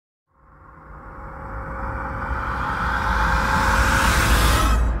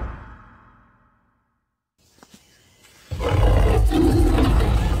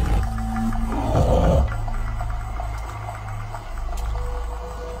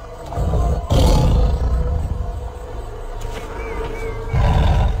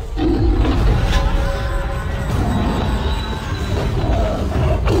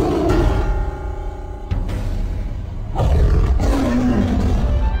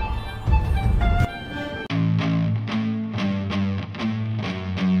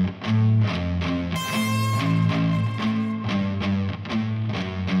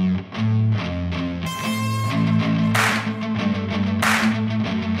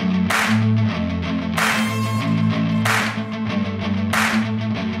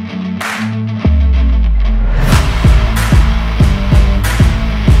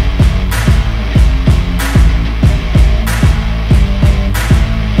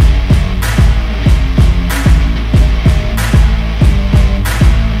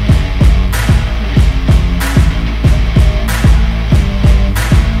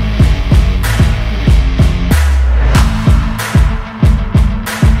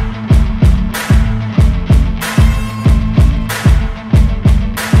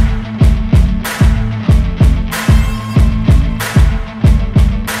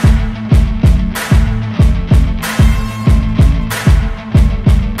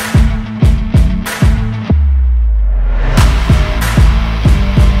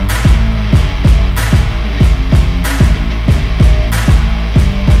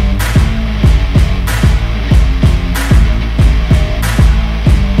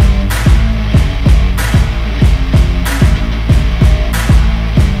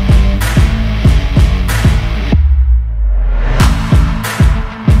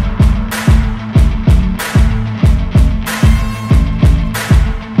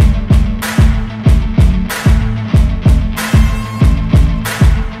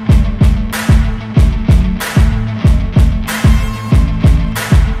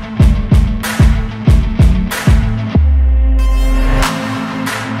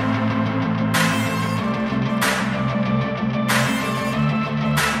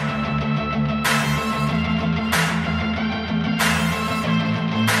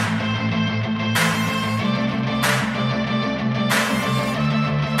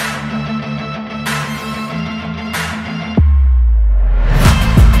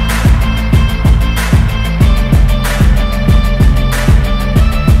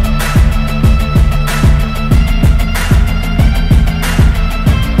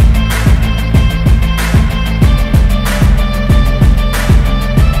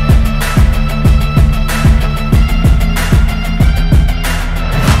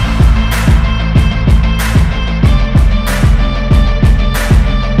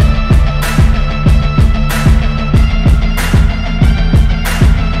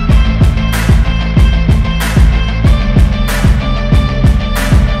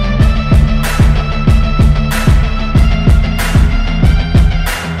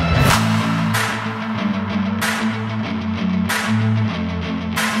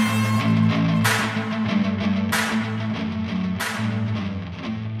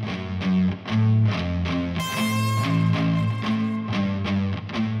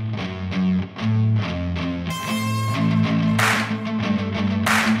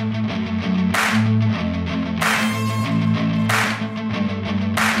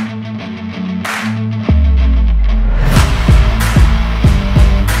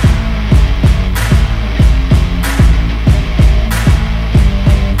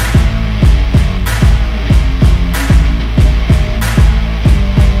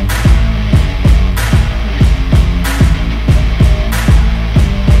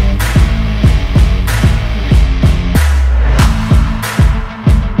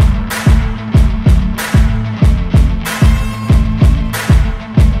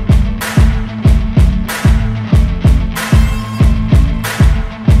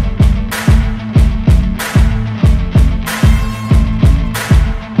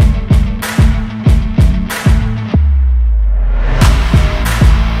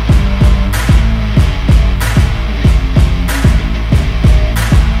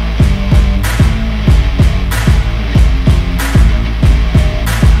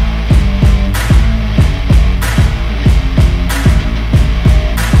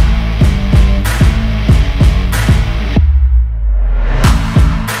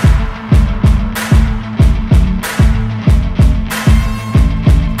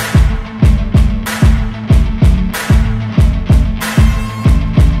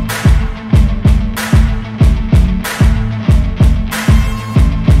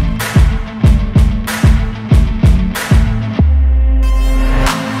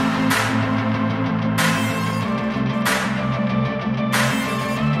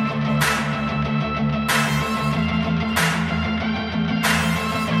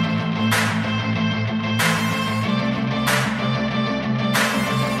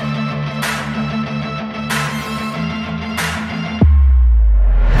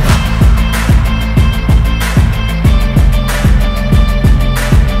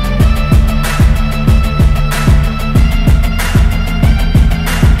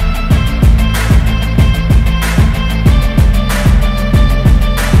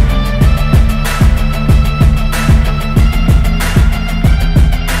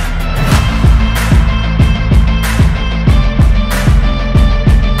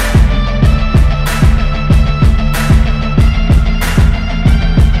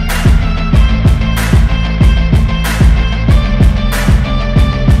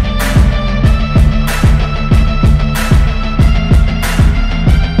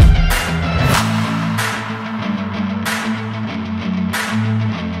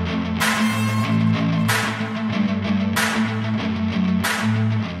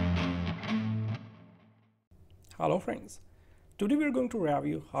Hello friends, today we are going to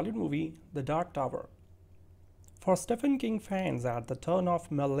review Hollywood movie The Dark Tower. For Stephen King fans at the turn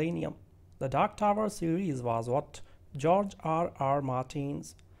of millennium, The Dark Tower series was what George R.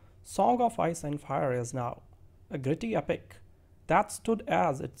 Martin's Song of Ice and Fire is now, a gritty epic that stood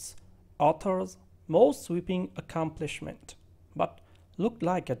as its author's most sweeping accomplishment, but looked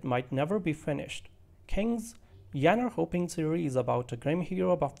like it might never be finished. King's genre-hopping series about a grim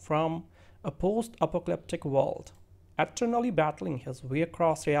hero from a post-apocalyptic world, eternally battling his way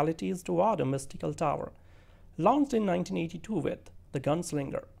across realities toward a mystical tower, launched in 1982 with The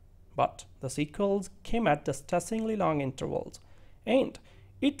Gunslinger. But the sequels came at distressingly long intervals, and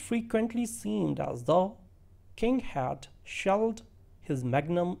it frequently seemed as though King had shelved his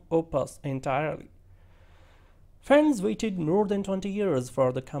magnum opus entirely. Fans waited more than 20 years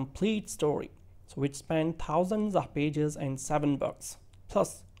for the complete story, which spanned thousands of pages and 7 books,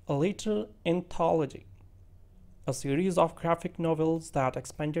 plus a later anthology, a series of graphic novels that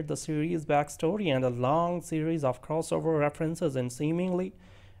expanded the series' backstory, and a long series of crossover references in seemingly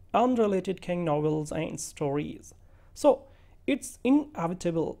unrelated King novels and stories. So, it's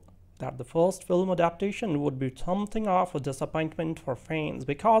inevitable that the first film adaptation would be something of a disappointment for fans,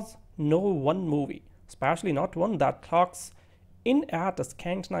 because no one movie, especially not one that clocks in at a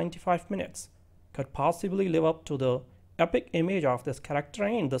scant 95 minutes, could possibly live up to the epic image of this character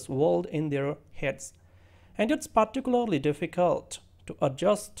and this world in their heads. And it's particularly difficult to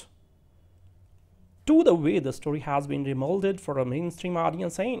adjust to the way the story has been remolded for a mainstream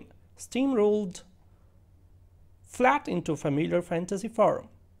audience and steamrolled flat into familiar fantasy form.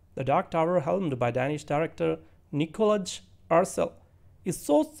 The Dark Tower, helmed by Danish director Nikolaj Arcel, is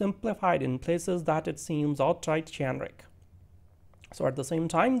so simplified in places that it seems outright generic. So at the same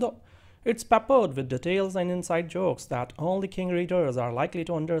time though, it's peppered with details and inside jokes that only King readers are likely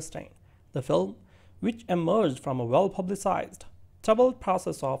to understand. The film, which emerged from a well-publicized, troubled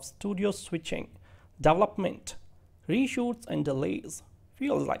process of studio switching, development, reshoots and delays,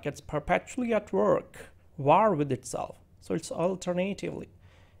 feels like it's perpetually at war with itself. So it's alternatively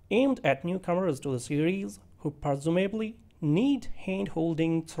aimed at newcomers to the series who presumably need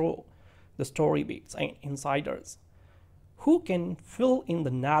hand-holding through the story beats, and insiders who can fill in the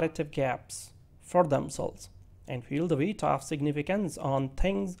narrative gaps for themselves and feel the weight of significance on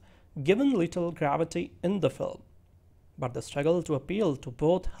things given little gravity in the film. But the struggle to appeal to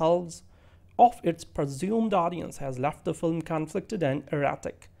both halves of its presumed audience has left the film conflicted and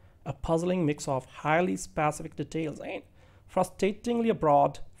erratic, a puzzling mix of highly specific details and frustratingly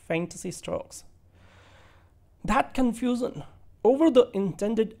broad fantasy strokes. That confusion over the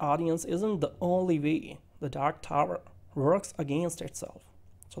intended audience isn't the only way The Dark Tower works against itself.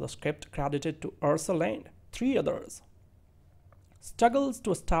 So the script, credited to Arcel and 3 others, struggles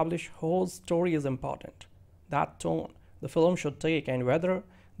to establish whose story is important, that tone the film should take, and whether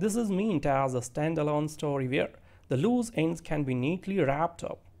this is meant as a standalone story where the loose ends can be neatly wrapped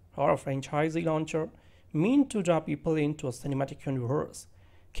up, or a franchisee launcher meant to draw people into a cinematic universe.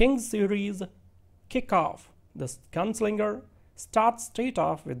 King's series kickoff, The Gunslinger, starts straight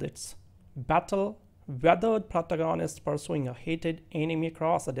off with its battle-weathered protagonist pursuing a hated enemy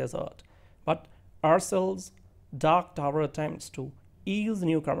across a desert, but Arcel's Dark Tower attempts to ease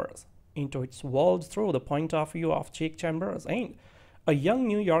newcomers into its world through the point of view of Jake Chambers, and a young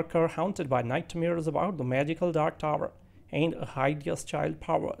New Yorker haunted by nightmares about the magical Dark Tower and a hideous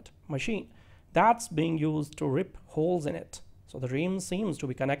child-powered machine that's being used to rip holes in it. So the dream seems to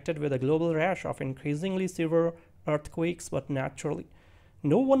be connected with a global rash of increasingly severe earthquakes, but naturally,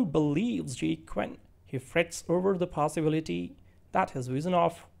 no one believes Jake when he frets over the possibility that his vision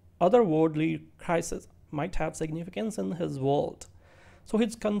of otherworldly crisis might have significance in his world. So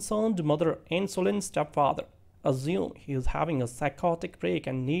his concerned mother and sullen stepfather assume he is having a psychotic break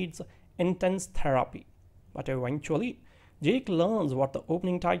and needs intense therapy. But eventually, Jake learns what the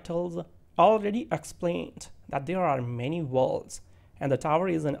opening titles already explained, that there are many worlds, and the tower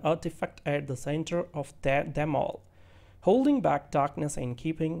is an artifact at the center of them all, holding back darkness and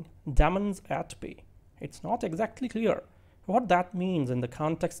keeping demons at bay. It's not exactly clear what that means in the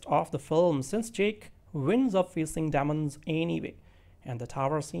context of the film, since Jake winds up facing demons anyway, and the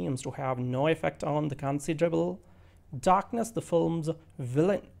tower seems to have no effect on the considerable darkness the film's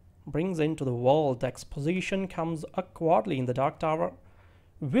villain brings into the world. The exposition comes awkwardly in The Dark Tower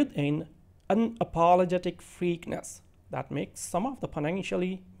with an unapologetic freakness that makes some of the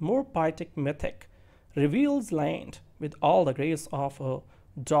potentially more poetic mythic reveals land with all the grace of a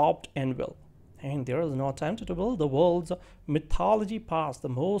daubed anvil, and there is no attempt to build the world's mythology past the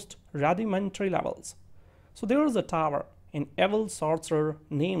most rudimentary levels. So there is a tower, an evil sorcerer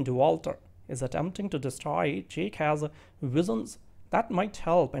named Walter is attempting to destroy it, Jake has visions that might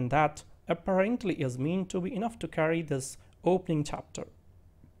help, and that apparently is meant to be enough to carry this opening chapter.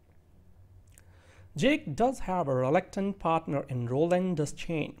 Jake does have a reluctant partner in Roland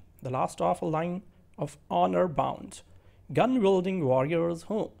Deschain, the last of a line of honor-bound, gun-wielding warriors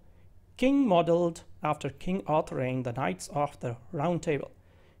whom King modeled after King Arthur and the Knights of the Round Table.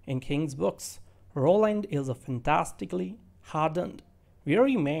 In King's books, Roland is a fantastically hardened,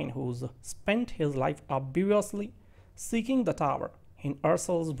 weary man who's spent his life obviously seeking the tower. In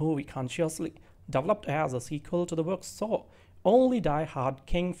Arcel's movie, consciously developed as a sequel to the books, so only die-hard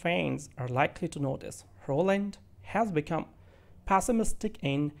King fans are likely to notice. Roland has become pessimistic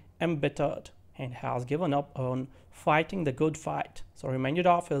and embittered and has given up on fighting the good fight. So reminded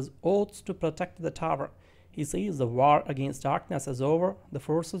of his oaths to protect the tower, he says the war against darkness is over, the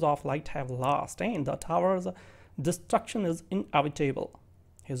forces of light have lost, and the tower's destruction is inevitable.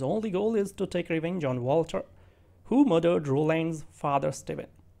 His only goal is to take revenge on Walter, who murdered Roland's father Stephen.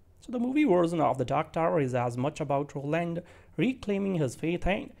 So the movie version of The Dark Tower is as much about Roland reclaiming his faith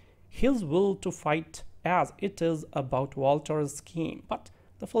and his will to fight as it is about Walter's scheme. But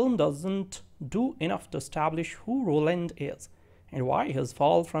the film doesn't do enough to establish who Roland is and why his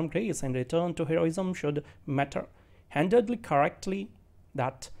fall from grace and return to heroism should matter. Handedly correctly,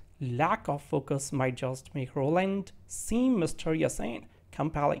 that lack of focus might just make Roland seem mysterious and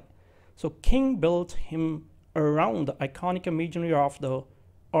compelling. So King built him around the iconic imagery of the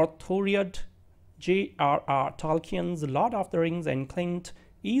Arthuriad, J.R.R. Tolkien's Lord of the Rings, and Clint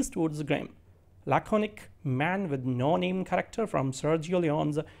Eastwood's grim, laconic man with no name character from Sergio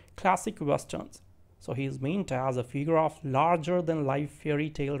Leone's classic westerns. So he is meant as a figure of larger-than-life fairy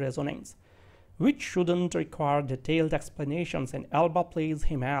tale resonance, which shouldn't require detailed explanations, and Elba plays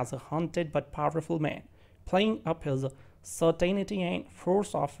him as a haunted but powerful man, playing up his certainty and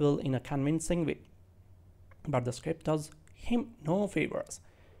force of will in a convincing way. But the script does him no favors.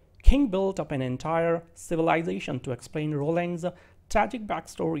 King built up an entire civilization to explain Roland's tragic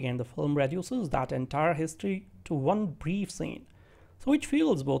backstory, and the film reduces that entire history to one brief scene, so which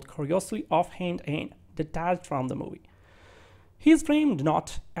feels both curiously offhand and detached from the movie. He is framed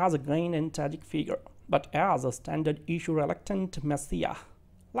not as a grand and tragic figure, but as a standard-issue reluctant messiah,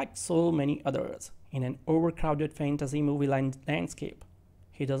 like so many others in an overcrowded fantasy movie landscape.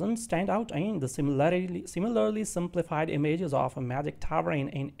 He doesn't stand out, and the similarly simplified images of a magic tower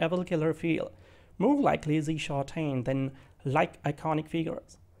and an evil killer feel more like lazy shorthand than like iconic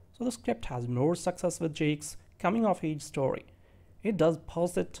figures. So the script has more success with Jake's coming-of-age story. It does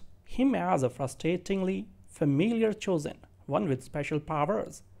posit him as a frustratingly familiar chosen, one with special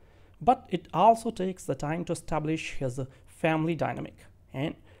powers, but it also takes the time to establish his family dynamic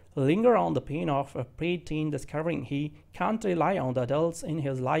and linger on the pain of a preteen discovering he can't rely on the adults in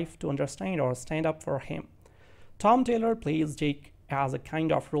his life to understand or stand up for him. Tom Taylor plays Jake as a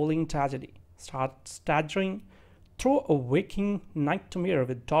kind of rolling tragedy, staggering through a waking nightmare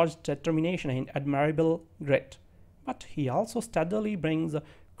with dogged determination and admirable grit. But he also steadily brings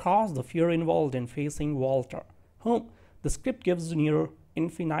across the fear involved in facing Walter, whom the script gives near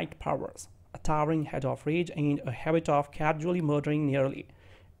infinite powers, a towering head of rage and a habit of casually murdering nearly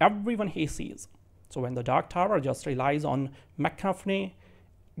everyone he sees. So when the Dark Tower just relies on McConaughey,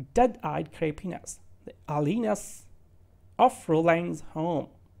 dead-eyed creepiness, the alienness of Roland's home,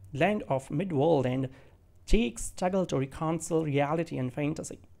 land of midworld, and Jake's struggle to reconcile reality and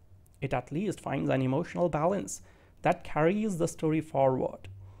fantasy, it at least finds an emotional balance that carries the story forward.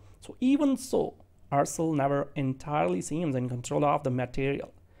 So even so, Arcel never entirely seems in control of the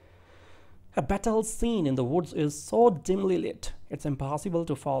material. A battle scene in the woods is so dimly lit, it's impossible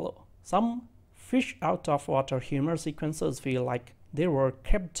to follow. Some fish-out-of-water humor sequences feel like they were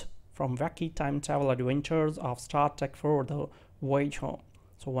cribbed from wacky time travel adventures of Star Trek for the voyage home.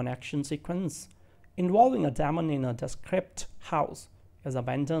 So one action sequence involving a demon in a decrepit house is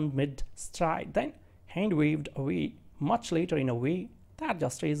abandoned mid-stride, then hand-waved away much later in a way that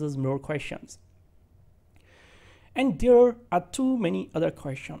just raises more questions. And there are too many other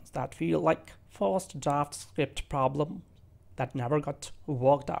questions that feel like first draft script problem that never got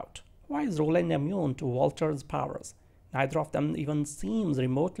worked out. Why is Roland immune to Walter's powers? Neither of them even seems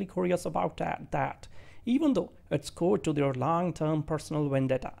remotely curious about that, even though it's core to their long-term personal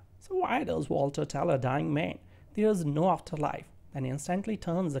vendetta. So why does Walter tell a dying man there is no afterlife, then instantly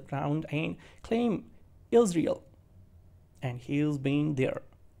turns around and claim Israel and he's been there?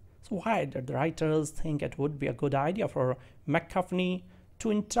 So why did the writers think it would be a good idea for McConaughey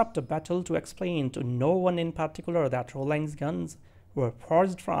to interrupt a battle to explain to no one in particular that Roland's guns were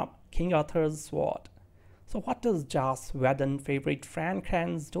forged from King Arthur's sword? So what is Joss Whedon's favorite Fran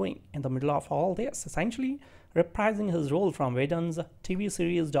Kranz doing in the middle of all this? Essentially reprising his role from Whedon's TV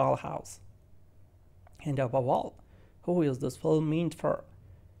series Dollhouse. And above all, who is this film meant for?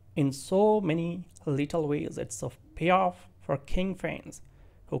 In so many little ways, it's a payoff for King fans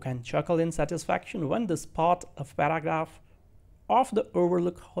who can chuckle in satisfaction when they spot a paragraph of the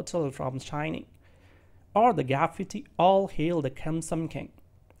Overlook Hotel from Shining, or the graffiti "All Hail the Crimson King,"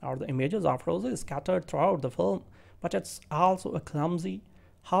 or the images of roses scattered throughout the film, but it's also a clumsy,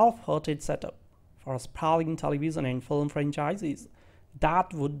 half-hearted setup for sprawling television and film franchises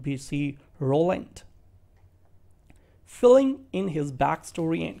that would be see Roland filling in his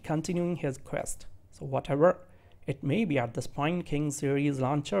backstory and continuing his quest. So whatever it may be at this point, King series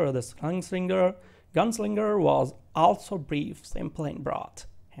launcher, this gunslinger was also brief, simple and broad,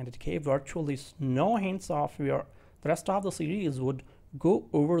 and it gave virtually no hints of where the rest of the series would go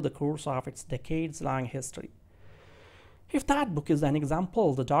over the course of its decades-long history. If that book is an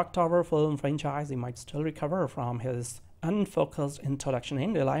example, the Dark Tower film franchise might still recover from his unfocused introduction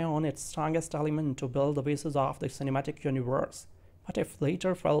and rely on its strongest element to build the basis of the cinematic universe. But if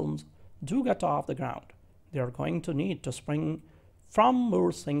later films do get off the ground, they are going to need to spring from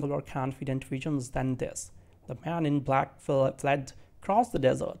more singular, confident visions than this. The man in black fled across the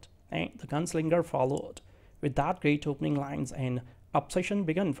desert, and the gunslinger followed. With that great opening lines, and obsession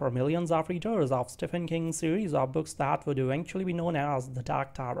began for millions of readers of Stephen King's series of books that would eventually be known as The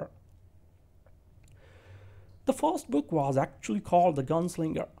Dark Tower. The first book was actually called The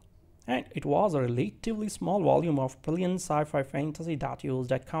Gunslinger, and it was a relatively small volume of brilliant sci-fi fantasy that used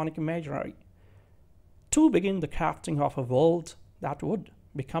iconic imagery to begin the crafting of a world that would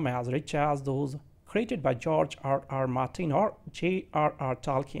become as rich as those created by George R.R. Martin or J.R.R.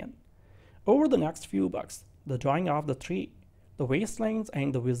 Tolkien. Over the next few books, The Drawing of the Tree, The Wastelands,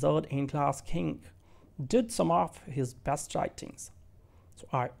 and The Wizard and Glass King did some of his best writings. So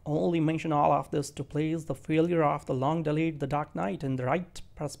I only mention all of this to place the failure of the long-delayed The Dark Knight in the right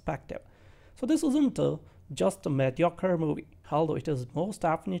perspective. So this isn't just a mediocre movie, although it is most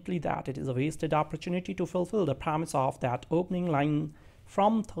definitely that. It is a wasted opportunity to fulfill the promise of that opening line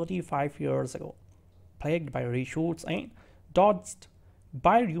from 35 years ago. Plagued by reshoots and dodged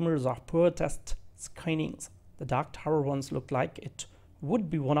by rumors of poor test screenings, The Dark Tower once looked like it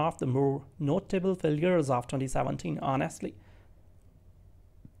would be one of the more notable failures of 2017, honestly.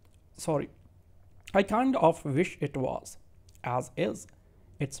 I kind of wish it was. As is,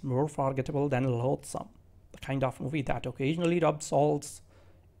 it's more forgettable than loathsome. The kind of movie that occasionally rubs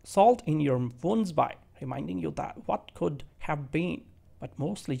salt in your wounds by reminding you that what could have been, but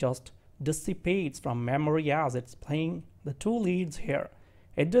mostly just dissipates from memory as it's playing. The two leads here,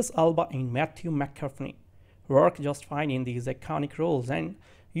 Idris Elba and Matthew McConaughey, work just fine in these iconic roles, and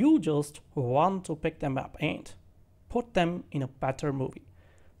you just want to pick them up and put them in a better movie.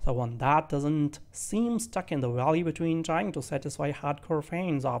 So one that doesn't seem stuck in the valley between trying to satisfy hardcore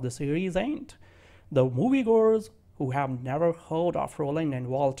fans of the series and the moviegoers who have never heard of Roland and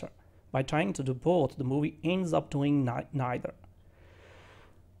Walter. By trying to do both, the movie ends up doing neither.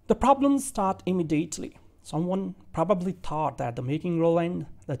 The problems start immediately. Someone probably thought that the making Roland,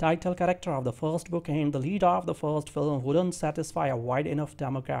 the title character of the first book and the lead of the first film, wouldn't satisfy a wide enough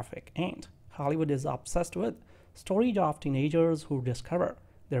demographic, and Hollywood is obsessed with stories of teenagers who discover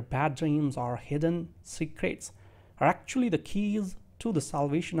their bad dreams or hidden secrets are actually the keys to the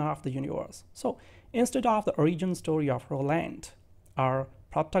salvation of the universe. So instead of the origin story of Roland, our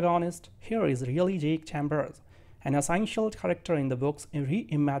protagonist here is really Jake Chambers, an essential character in the books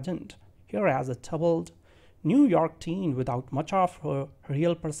reimagined here as a troubled New York teen without much of her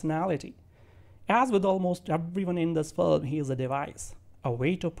real personality. As with almost everyone in this film, he is a device, a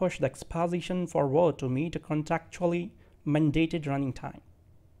way to push the exposition forward to meet a contractually mandated running time.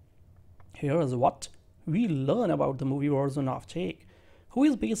 Here is what we learn about the movie version of Jake, who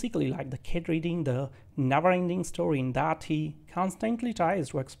is basically like the kid reading the never-ending story in that he constantly tries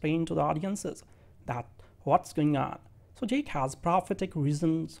to explain to the audiences that what's going on. So Jake has prophetic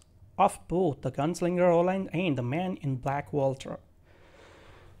visions of both the gunslinger Roland and the man in black Walter.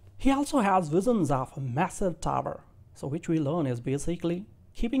 He also has visions of a massive tower, so which we learn is basically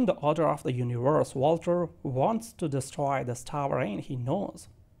keeping the order of the universe. Walter wants to destroy this tower, and he knows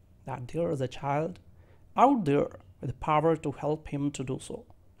that there is a child out there with the power to help him to do so.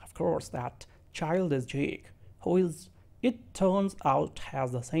 Of course, that child is Jake, who is, it turns out,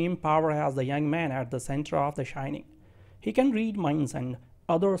 has the same power as the young man at the center of The Shining. He can read minds and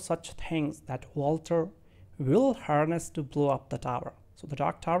other such things that Walter will harness to blow up the tower. So the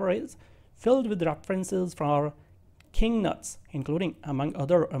Dark Tower is filled with references from King Nuts, including, among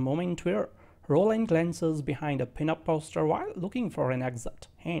other, a moment where Roland glances behind a pin-up poster while looking for an exit,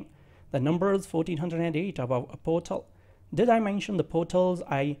 and the numbers 1408 above a portal. Did I mention the portals?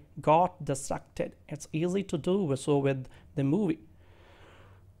 I got distracted. It's easy to do so with the movie.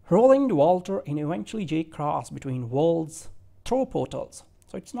 Roland, Walter, and eventually Jake cross between worlds through portals.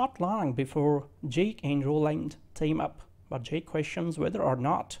 So it's not long before Jake and Roland team up, but Jake questions whether or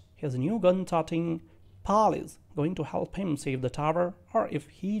not his new gun-toting pal is going to help him save the tower, or if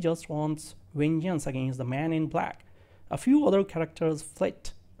he just wants vengeance against the man in black. A few other characters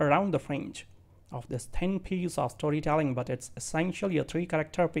flit around the fringe of this thin piece of storytelling, but it's essentially a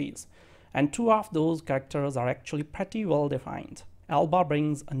 3-character piece, and 2 of those characters are actually pretty well defined. Elba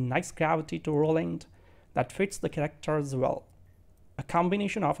brings a nice gravity to Roland that fits the characters well. A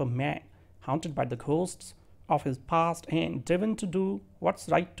combination of a man haunted by the ghosts of his past and driven to do what's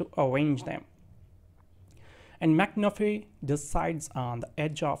right to avenge them. And McConaughey decides on the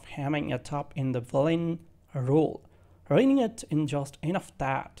edge of hamming it up in the villain role, reining it in just enough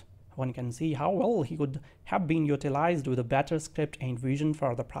that one can see how well he could have been utilized with a better script and vision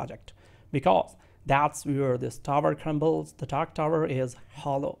for the project. Because that's where this tower crumbles. The Dark Tower is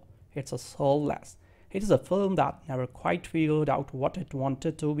hollow. It's a soulless. It is a film that never quite figured out what it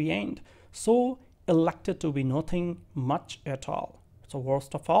wanted to be and so elected to be nothing much at all. So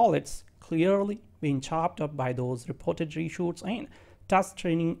worst of all, it's clearly been chopped up by those reported reshoots and test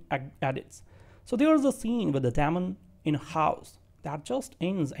training edits. So there's a scene with the demon in a house that just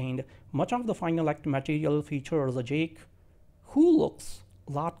ends, and much of the final act material features a Jake who looks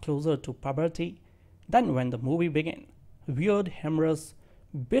a lot closer to puberty than when the movie began. Weird, humorous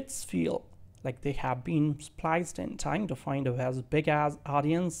bits feel like they have been spliced in, trying to find as big as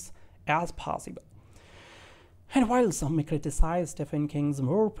audience as possible. And while some may criticize Stephen King's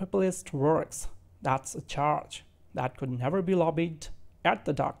more populist works, that's a charge that could never be lobbied at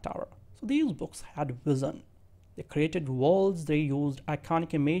the Dark Tower. So these books had vision. They created worlds, they used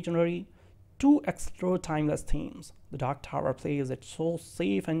iconic imagery to explore timeless themes. The Dark Tower plays it so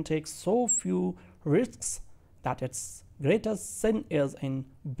safe and takes so few risks that its greatest sin is in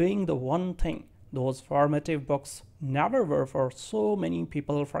being the one thing those formative books never were for so many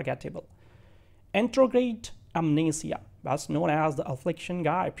people forgettable. Retrograde amnesia, best known as the affliction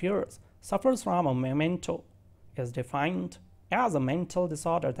Guy Pearce suffers from a memento, is defined as a mental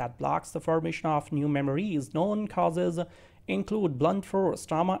disorder that blocks the formation of new memories. Known causes include blunt force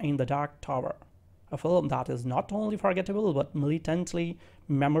trauma in the Dark Tower, a film that is not only forgettable but militantly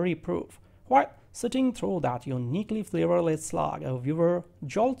memory-proof. While sitting through that uniquely flavorless slog, a viewer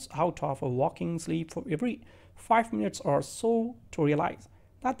jolts out of a walking sleep for every 5 minutes or so to realize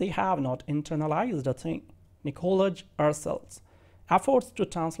that they have not internalized a thing. Nikolaj Arcel's efforts to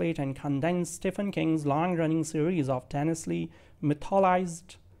translate and condense Stephen King's long-running series of tenaciously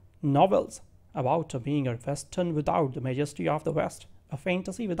mythologized novels about being a Western without the majesty of the West, a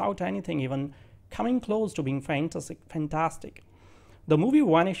fantasy without anything even coming close to being fantastic. The movie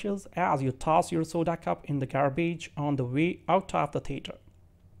vanishes as you toss your soda cup in the garbage on the way out of the theater.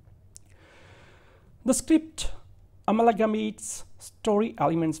 The script amalgamates story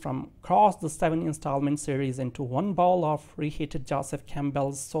elements from across the 7 installment series into one ball of reheated Joseph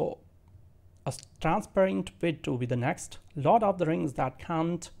Campbell's soap, a transparent bid to be the next Lord of the Rings that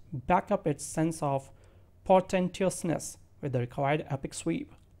can't back up its sense of portentousness with the required epic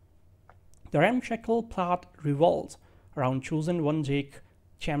sweep. The ramshackle plot revolves around chosen one Jake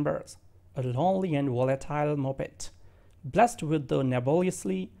Chambers, a lonely and volatile moped, blessed with the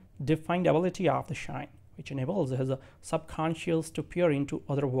nebulously defined ability of the Shine, which enables his subconscious to peer into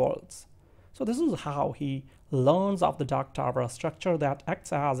other worlds. So this is how he learns of the Dark Tower, a structure that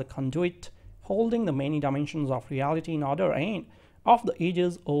acts as a conduit holding the many dimensions of reality in order, and of the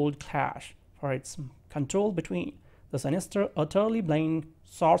ages-old clash for its control between the sinister, utterly blind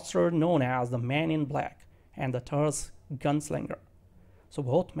sorcerer known as the Man in Black and the terse gunslinger. So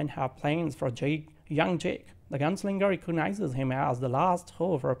both men have plans for young Jake. The gunslinger recognizes him as the last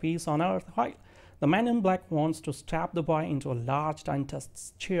hope for peace on Earth, while the Man in Black wants to strap the boy into a large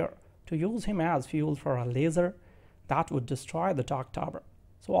dentist's chair to use him as fuel for a laser that would destroy the Dark Tower.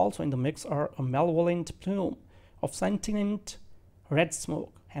 So also in the mix are a malevolent plume of sentient red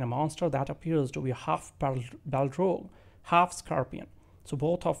smoke and a monster that appears to be half Balrog, half Scorpion, so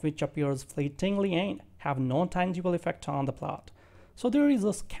both of which appears fleetingly and have no tangible effect on the plot. So there is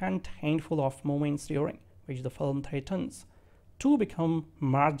a scant handful of moments during which the film threatens to become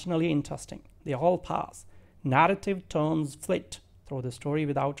marginally interesting. They all pass. Narrative turns flit through the story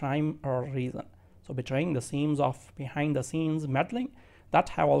without rhyme or reason, so betraying the seams of behind-the-scenes meddling that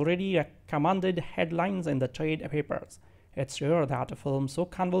have already commanded headlines in the trade papers. It's rare that a film so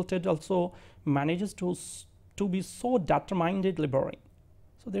convoluted also manages to be so determinedly boring.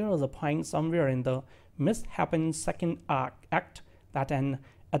 So there is a point somewhere in the misshapen second act that an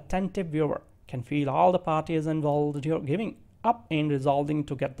attentive viewer can feel all the parties involved here giving up and resolving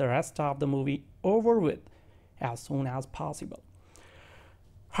to get the rest of the movie over with as soon as possible.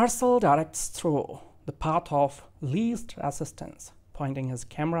 Arcel directs through the path of least resistance, pointing his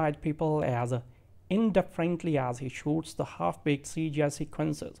camera at people as indifferently as he shoots the half-baked CGI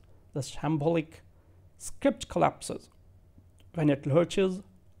sequences. The shambolic script collapses when it lurches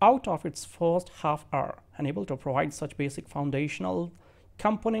out of its first half hour, unable to provide such basic foundational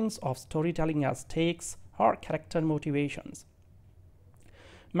components of storytelling as stakes or character motivations.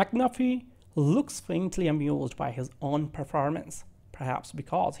 McConaughey looks faintly amused by his own performance, perhaps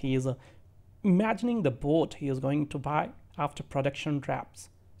because he is imagining the boat he is going to buy after production wraps.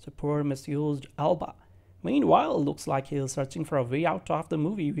 So poor misused Elba, meanwhile, looks like he is searching for a way out of the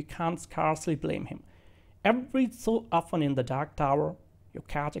movie. We can't scarcely blame him. Every so often in The Dark Tower, you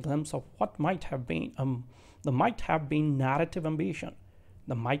catch a glimpse of what might have been the might have been narrative ambition,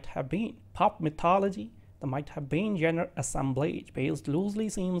 the might have been pop mythology, the might have been genre assemblage based loosely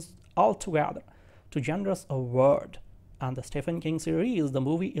seems altogether too generous a word. And the Stephen King series, the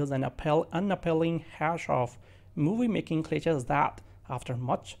movie is an unappealing hash of movie-making cliches that, after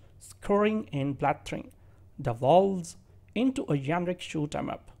much scoring and blathering, devolves into a generic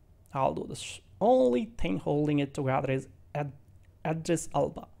shoot-'em-up, although the only thing holding it together is Idris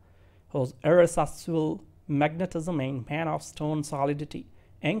Elba, whose irresistible magnetism and man of stone solidity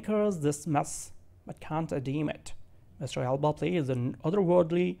anchors this mess but can't redeem it. Mr. Elba plays an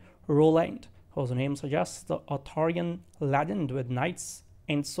otherworldly Roland, whose name suggests the Arthurian legend with knights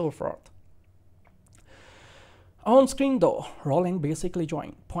and so forth. On screen though, Roland basically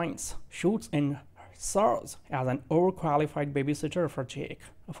points, shoots and serves as an overqualified babysitter for Jake,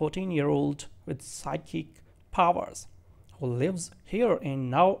 a 14-year-old with psychic powers, who lives here and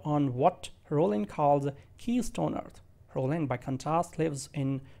now on what Roland calls Keystone Earth. Roland, by contrast, lives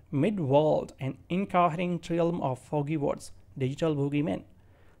in mid-world, an incoherent realm of foggy woods, digital boogeymen,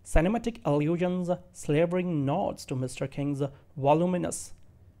 cinematic illusions, slavering nods to Mr. King's voluminous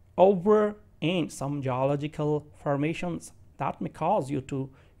over and some geological formations that may cause you to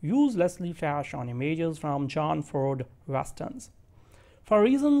uselessly flash on images from John Ford westerns. For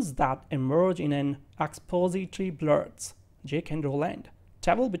reasons that emerge in an expository blurts, Jake and Roland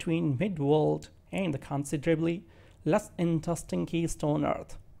travel between mid-world and the considerably less interesting Keystone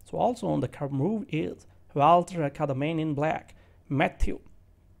Earth. So also on the move is Walter, the Man in Black, Matthew,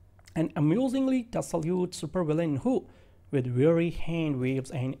 an amusingly dissolute supervillain who, with weary hand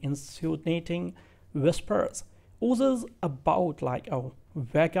waves and insinuating whispers, oozes about like a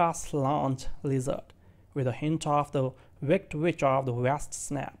Vegas launch lizard, with a hint of the wicked witch of the West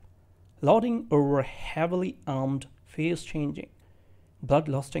snap, lording over heavily armed, face-changing,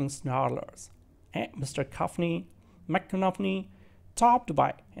 bloodlusting snarlers, and Mr. McConaughey, topped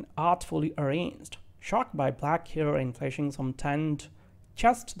by an artfully arranged, shocked by black hair and flashing some tanned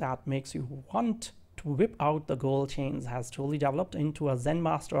chest that makes you want to whip out the gold chains, has truly developed into a Zen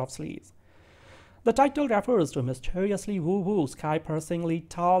master of sleaze. The title refers to a mysteriously woo-woo, sky-piercingly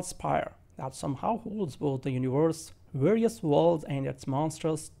tall spire that somehow holds both the universe's various worlds and its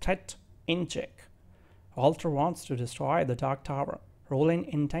monstrous threat in check. Walter wants to destroy the Dark Tower. Roland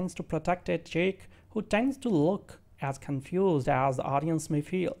intends to protect it. Jake, who tends to look as confused as the audience may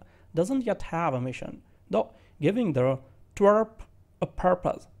feel, doesn't yet have a mission, though giving the twerp a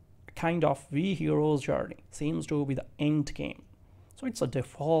purpose, a kind of we heroes journey, seems to be the end game. So it's a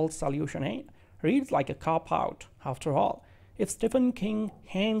default solution, eh? Reads like a cop-out. After all, if Stephen King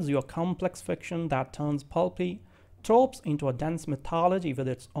hands you a complex fiction that turns pulpy tropes into a dense mythology with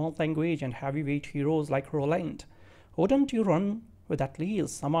its own language and heavyweight heroes like Roland, wouldn't you run with at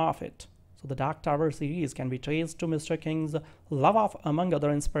least some of it? So the Dark Tower series can be traced to Mr. King's love of, among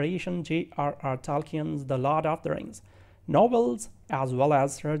other inspiration, J.R.R. Tolkien's The Lord of the Rings novels, as well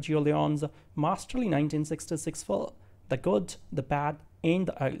as Sergio Leone's masterly 1966 film, The Good, the Bad, and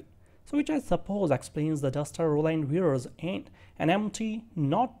the Ugly. So which I suppose explains the duster Roland wears and an empty,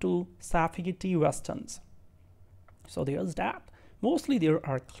 not too spaghetti westerns. So there's that. Mostly there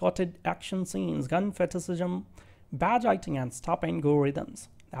are clotted action scenes, gun fetishism, bad writing, and stop-and-go rhythms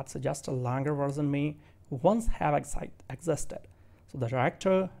that suggest a longer version may once have existed. So the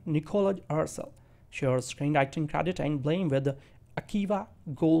director, Nikolaj Arcel, shares screenwriting credit and blame with Akiva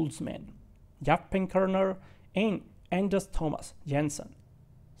Goldsman, Jeff Pinkerner, and Anders Thomas Jensen.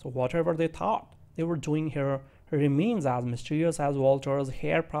 So whatever they thought they were doing here remains as mysterious as Walter's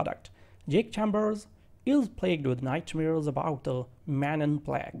hair product. Jake Chambers, is plagued with nightmares about the man in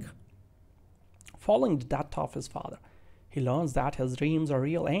black. Following the death of his father, he learns that his dreams are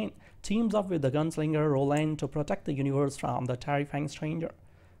real and teams up with the gunslinger Roland to protect the universe from the terrifying stranger.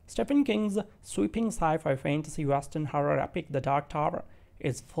 Stephen King's sweeping sci-fi fantasy western horror epic The Dark Tower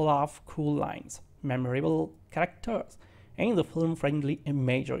is full of cool lines, memorable characters, and the film-friendly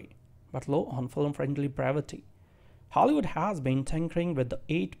imagery, but low on film-friendly brevity. Hollywood has been tinkering with the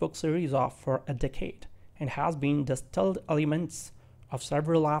 8-book series for a decade and has been distilled elements of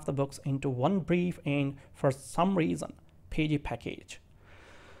several of the books into one brief and, for some reason, PG package.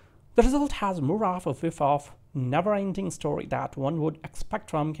 The result has more of a whiff of never-ending story that one would expect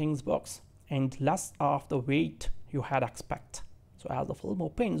from King's books, and less of the weight you had expect. So as the film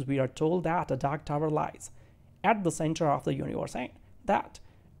opens, we are told that the Dark Tower lies at the center of the universe and that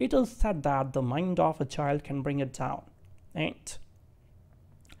it is said that the mind of a child can bring it down. And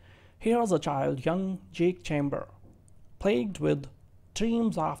here's a child, young Jake Chamber, plagued with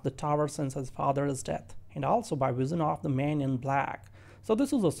dreams of the tower since his father's death, and also by vision of the man in black. So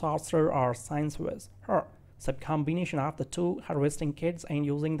this is a sorcerer or science whiz, her some combination of the two, harvesting kids and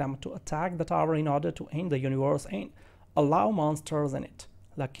using them to attack the tower in order to end the universe and allow monsters in it.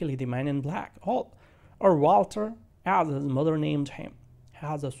 Luckily, the man in black, or Walter, as his mother named him,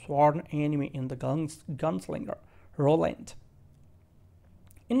 has a sworn enemy in the gunslinger, Roland.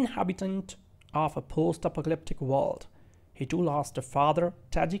 Inhabitant of a post-apocalyptic world, he too lost a father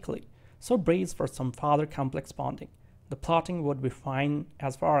tragically, so brace for some father complex bonding. The plotting would be fine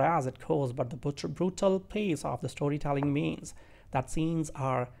as far as it goes, but the brutal pace of the storytelling means that scenes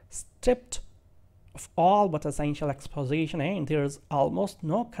are stripped of all but essential exposition and there is almost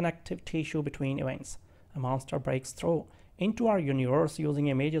no connective tissue between events. A monster breaks through into our universe using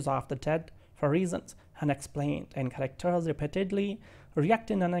images of the dead for reasons unexplained, and characters repeatedly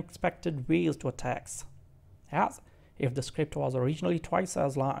react in unexpected ways to attacks. As if the script was originally twice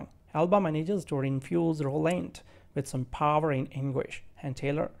as long, Elba manages to infuse Roland with some power and anguish, and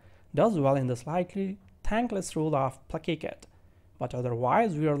Taylor does well in the slightly thankless role of plucky kid, but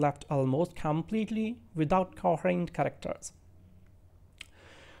otherwise we are left almost completely without coherent characters.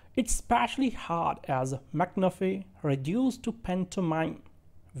 It's especially hard as McConaughey, reduced to pantomime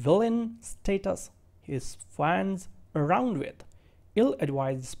villain status, his fans around with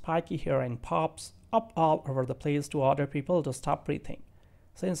ill-advised spiky hair and pops up all over the place to order people to stop breathing.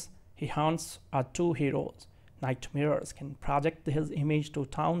 Since he haunts our two heroes, nightmares can project his image to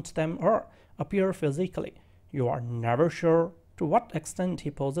taunt them or appear physically. You are never sure to what extent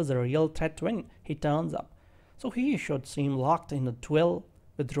he poses a real threat when he turns up. So he should seem locked in a duel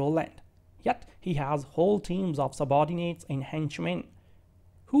with Roland. Yet he has whole teams of subordinates and henchmen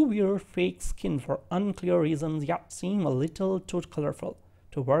who wear fake skin for unclear reasons yet seem a little too colorful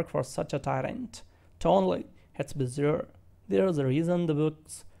to work for such a tyrant. Tonally, it's bizarre. There's a reason the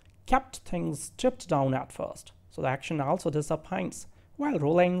books kept things stripped down at first, so the action also disappoints, while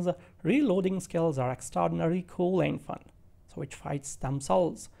Roland's reloading skills are extraordinarily cool and fun, so which fights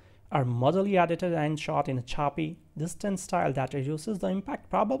themselves are muddily edited and shot in a choppy, distant style that reduces the impact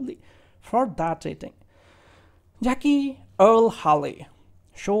probably for that rating. Jackie Earl Haley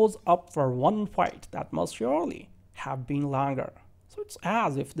shows up for one fight that must surely have been longer, so it's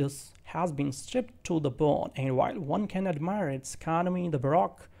as if this has been stripped to the bone, and while one can admire its economy, the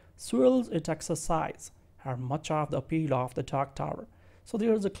Baroque swirls it exercise are much of the appeal of the Dark Tower. So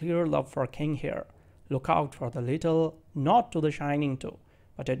there is a clear love for King here. Look out for the little nod to The Shining too,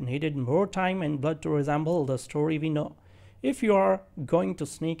 but it needed more time and blood to resemble the story we know. If you are going to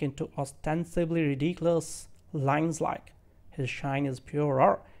sneak into ostensibly ridiculous lines like "his shine is pure"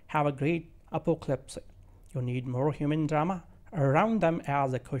 or "have a great apocalypse," you need more human drama around them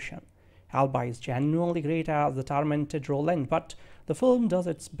as a cushion. Elba is genuinely great as the tormented Roland, but the film does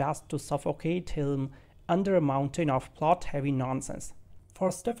its best to suffocate him under a mountain of plot-heavy nonsense. For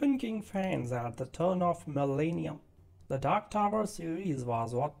Stephen King fans at the turn of millennium, the Dark Tower series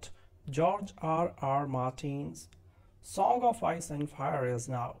was what George R.R. Martin's Song of Ice and Fire is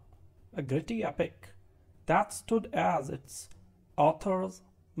now, a gritty epic that stood as its author's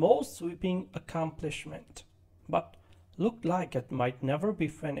most sweeping accomplishment, but looked like it might never be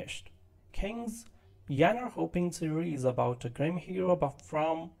finished. King's genre-hopping series about a grim hero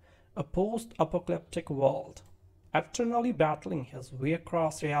from a post-apocalyptic world, eternally battling his way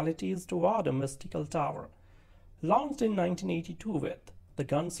across realities toward a mystical tower, launched in 1982 with The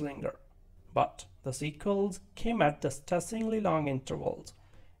Gunslinger, but the sequels came at distressingly long intervals,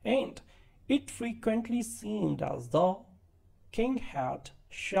 and it frequently seemed as though King had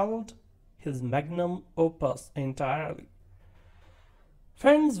shelved his magnum opus entirely.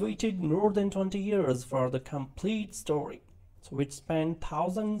 Fans waited more than 20 years for the complete story, so it spanned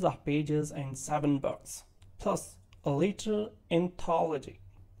thousands of pages and 7 books, plus a later anthology,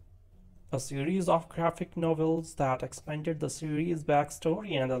 a series of graphic novels that expanded the series'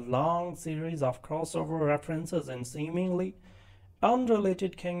 backstory, and a long series of crossover references in seemingly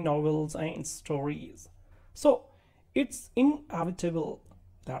unrelated King novels and stories. So, it's inevitable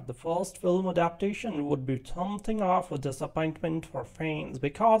that the first film adaptation would be something of a disappointment for fans,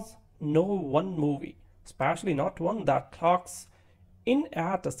 because no one movie, especially not one that clocks in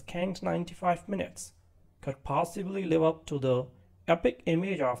at a scant 95 minutes, could possibly live up to the epic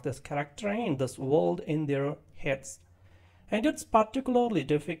image of this character and this world in their heads. And it's particularly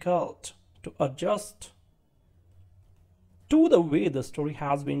difficult to adjust to the way the story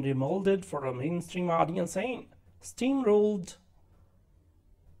has been remolded for a mainstream audience and steamrolled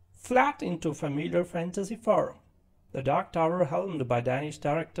flat into familiar fantasy form. The Dark Tower, helmed by Danish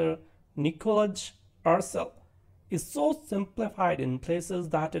director Nikolaj Arcel, is so simplified in places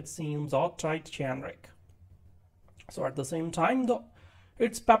that it seems outright generic. So at the same time, though,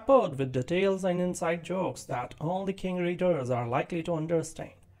 it's peppered with details and inside jokes that only King readers are likely to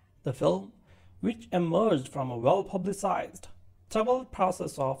understand. The film, which emerged from a well-publicized, troubled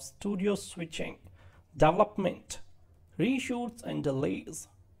process of studio switching, development, reshoots and delays,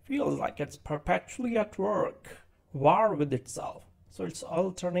 feels like it's perpetually at war with itself. So it's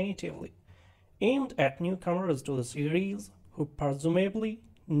alternatively aimed at newcomers to the series who presumably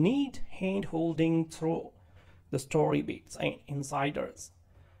need hand-holding through the story beats, and insiders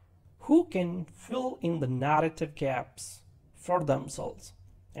who can fill in the narrative gaps for themselves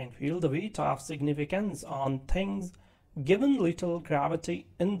and feel the weight of significance on things given little gravity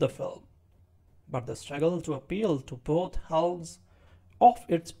in the film. But the struggle to appeal to both halves of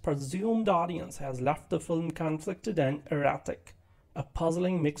its presumed audience has left the film conflicted and erratic, a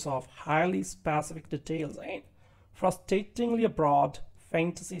puzzling mix of highly specific details and frustratingly broad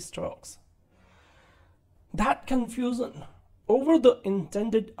fantasy strokes. That confusion over the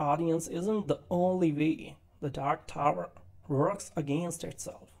intended audience isn't the only way the Dark Tower works against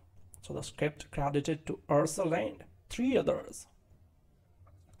itself. So the script, credited to Arcel and 3 others,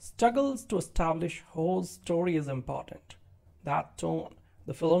 struggles to establish whose story is important, that tone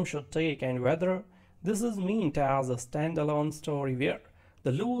the film should take, and whether this is meant as a standalone story where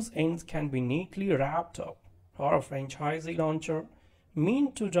the loose ends can be neatly wrapped up, or a franchisee launcher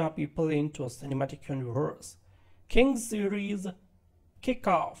meant to draw people into a cinematic universe. King's series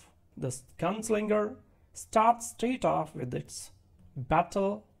kickoff, the Gunslinger, starts straight off with its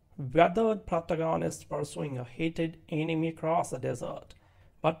battle-weathered protagonist pursuing a hated enemy across a desert.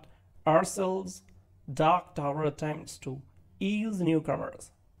 But Arcel's Dark Tower attempts to ease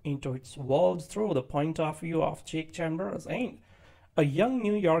newcomers into its world through the point of view of Jake Chambers, and a young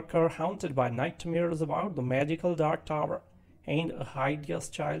New Yorker haunted by nightmares about the magical Dark Tower and a hideous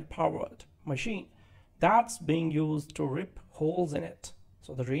child-powered machine that's being used to rip holes in it.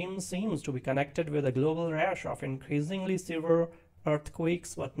 So the dream seems to be connected with a global rash of increasingly severe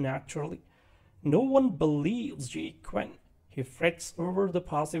earthquakes, but naturally, no one believes Jake when he frets over the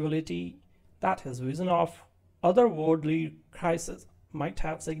possibility that his vision of otherworldly crisis might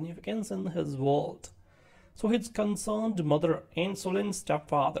have significance in his world. So his concerned mother and sullen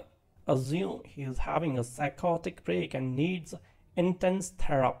stepfather assume he is having a psychotic break and needs intense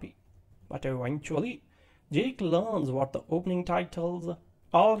therapy. But eventually, Jake learns what the opening titles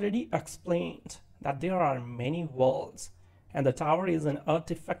already explained, that there are many worlds, and the tower is an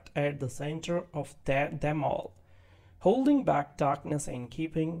artifact at the center of them all, holding back darkness and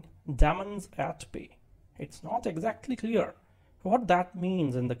keeping demons at bay. It's not exactly clear what that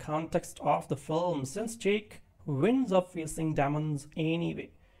means in the context of the film, since Jake winds up facing demons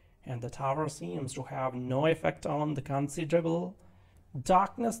anyway, and the tower seems to have no effect on the considerable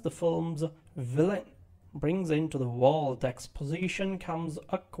darkness the film's villain brings into the world. The exposition comes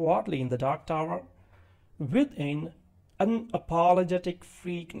awkwardly in the Dark Tower with an unapologetic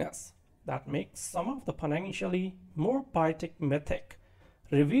freakness that makes some of the potentially more poetic mythic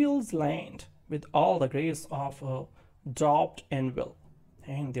reveals land with all the grace of a dropped anvil,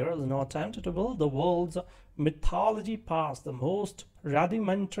 and there is no attempt to build the world's mythology past the most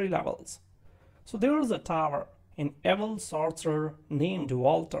rudimentary levels. So there is a tower an evil sorcerer named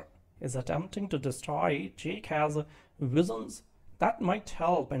Walter is attempting to destroy. Jake has visions that might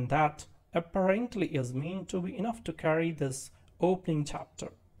help, and that apparently is meant to be enough to carry this opening chapter.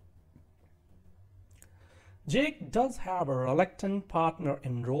 Jake does have a reluctant partner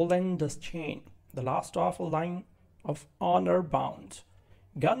in Roland Deschain, the last of a line of honor-bound,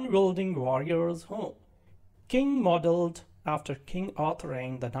 gun-wielding warriors whom King modeled after King Arthur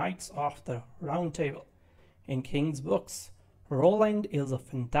and the Knights of the Round Table. In King's books, Roland is a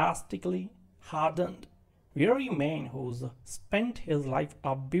fantastically hardened, weary man who's spent his life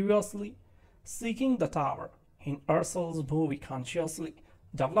obviously seeking the tower. In Arcel's movie, consciously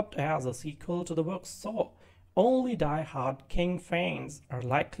developed as a sequel to the book, so only die-hard King fans are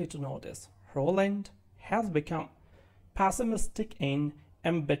likely to notice. Roland has become pessimistic and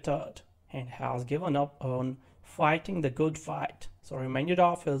embittered and has given up on fighting the good fight. So reminded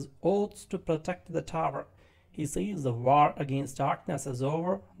of his oaths to protect the tower, he sees the war against darkness is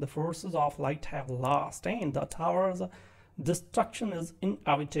over, the forces of light have lost, and the tower's destruction is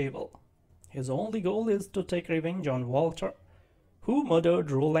inevitable. His only goal is to take revenge on Walter, who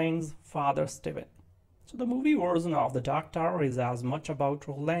murdered Roland's father Stephen. So the movie version of The Dark Tower is as much about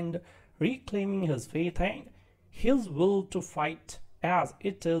Roland reclaiming his faith and his will to fight as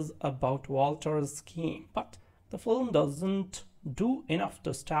it is about Walter's scheme. But the film doesn't do enough to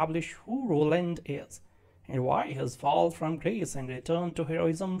establish who Roland is and why his fall from grace and return to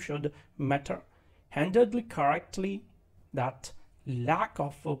heroism should matter. Handedly correctly, that lack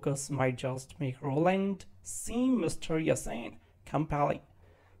of focus might just make Roland seem mysterious and compelling.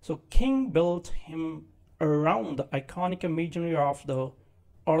 So King built him around the iconic imagery of the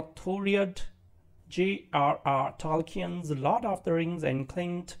Arthurian J.R.R. Tolkien's Lord of the Rings and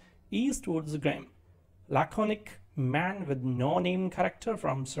Clint Eastwood's grim, laconic man with no name character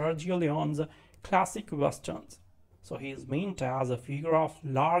from Sergio Leone's classic westerns. So he is meant as a figure of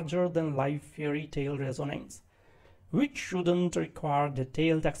larger-than-life fairy tale resonance, which shouldn't require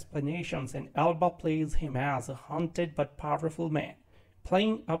detailed explanations, and Elba plays him as a hunted but powerful man,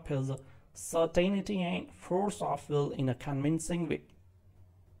 playing up his certainty and force of will in a convincing way.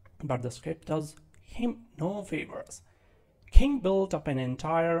 But the script does him no favors. King built up an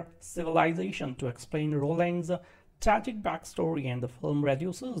entire civilization to explain Roland's tragic backstory, and the film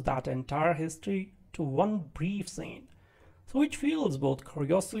reduces that entire history to one brief scene, so which feels both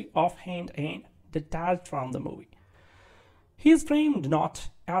curiously offhand and detached from the movie. He is framed not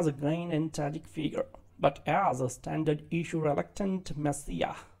as a grand and tragic figure, but as a standard issue reluctant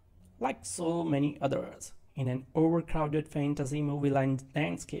messiah, like so many others in an overcrowded fantasy movie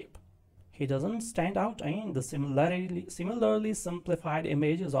landscape. He doesn't stand out, and the similarly simplified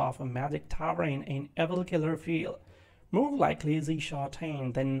images of a magic tower and an evil killer feel more like lazy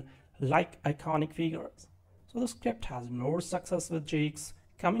shorthand than like iconic figures. So the script has more success with Jake's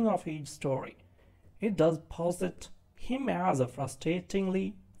coming-of-age story. It does posit him as a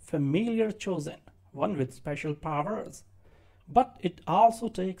frustratingly familiar chosen one with special powers, but it also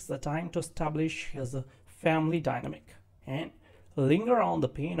takes the time to establish his family dynamic and linger on the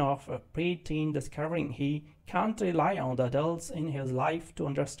pain of a preteen discovering he can't rely on the adults in his life to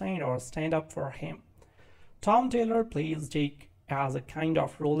understand or stand up for him. Tom Taylor plays Jake as a kind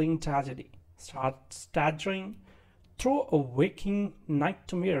of rolling tragedy, staggering through a waking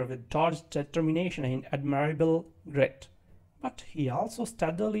nightmare with dogged determination and admirable grit. But he also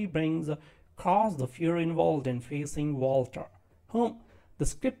steadily brings across the fear involved in facing Walter, whom the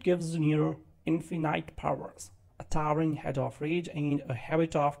script gives near infinite powers, a towering head of rage, and a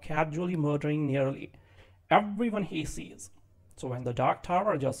habit of casually murdering nearly everyone he sees. So when the Dark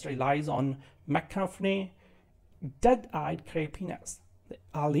Tower just relies on McConaughey dead-eyed creepiness, the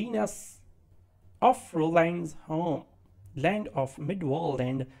alienness of Roland's home, land of Midworld,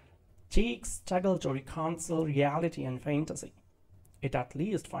 and Jake's struggle to reconcile reality and fantasy, it at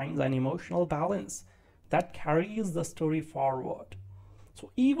least finds an emotional balance that carries the story forward.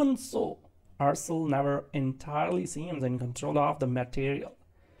 So even so, Arcel never entirely seems in control of the material.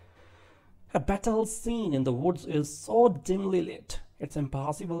 A battle scene in the woods is so dimly lit, it's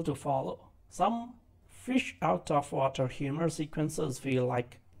impossible to follow. Some fish out of water humor sequences feel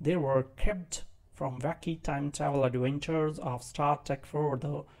like they were cribbed from wacky time travel adventures of Star Trek for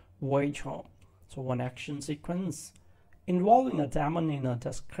the voyage home. So one action sequence involving a demon in a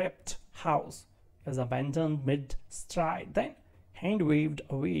descript house is abandoned mid-stride, then hand-waved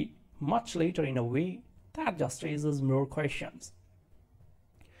away much later in a way that just raises more questions.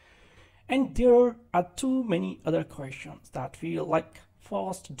 And there are too many other questions that feel like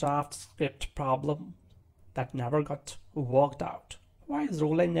first draft script problem that never got worked out. Why is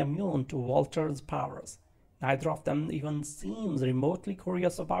Roland immune to Walter's powers? Neither of them even seems remotely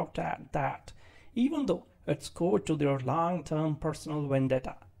curious about that, even though it's core to their long-term personal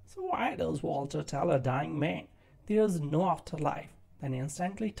vendetta. So why does Walter tell a dying man there is no afterlife, then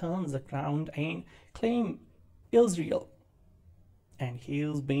instantly turns around and claim Israel and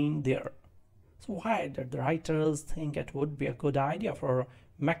he's been there? So why did the writers think it would be a good idea for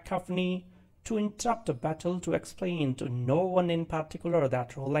McConaughey to interrupt a battle to explain to no one in particular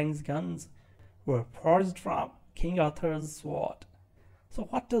that Roland's guns were forged from King Arthur's sword. So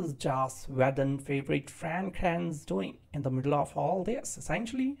what is Joss Whedon's favorite Frank Kranz doing in the middle of all this?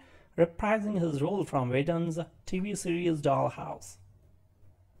 Essentially reprising his role from Whedon's TV series Dollhouse.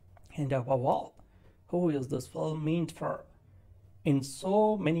 And above all, who is this film meant for? In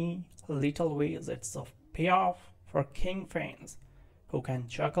so many little ways, it's a payoff for King fans who can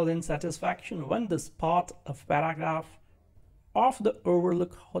chuckle in satisfaction when they spot a paragraph of the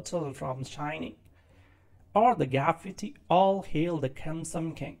Overlook Hotel from Shining, or the graffiti "All Hail the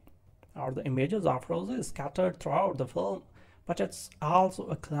Crimson King," or the images of roses scattered throughout the film, but it's also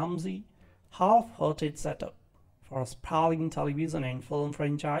a clumsy, half-hearted setup for sprawling television and film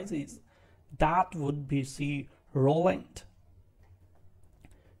franchises that would be see Roland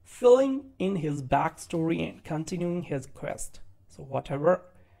filling in his backstory and continuing his quest. So whatever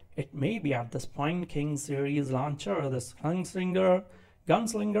it may be at this point, King's series launcher, this gunslinger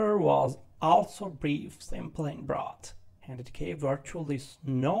was also brief, simple and broad, and it gave virtually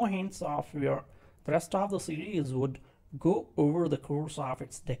no hints of where the rest of the series would go over the course of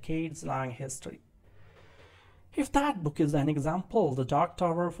its decades-long history. If that book is an example, the Dark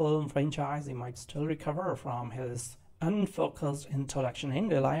Tower film franchise might still recover from his unfocused introduction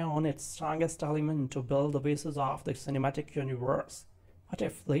and rely on its strongest element to build the basis of the cinematic universe. But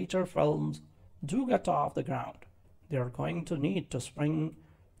if later films do get off the ground, they are going to need to spring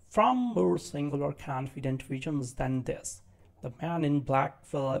from more singular, confident visions than this. The man in black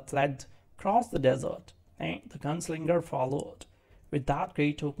fled across the desert, and the gunslinger followed. With that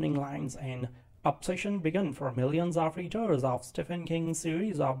great opening lines, and obsession began for millions of readers of Stephen King's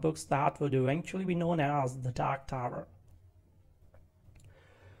series of books that would eventually be known as The Dark Tower.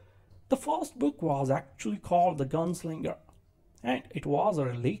 The first book was actually called The Gunslinger, and it was a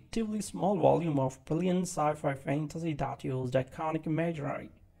relatively small volume of brilliant sci-fi fantasy that used iconic imagery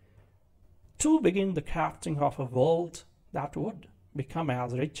to begin the crafting of a world that would become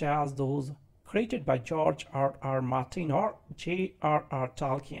as rich as those created by George R.R. Martin or J.R.R.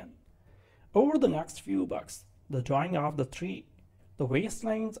 Tolkien. Over the next few books, The Drawing of the Tree, The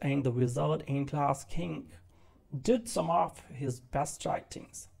Wastelands, and The Wizard and Glass King did some of his best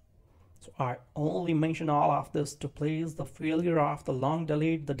writings. So I only mention all of this to place the failure of the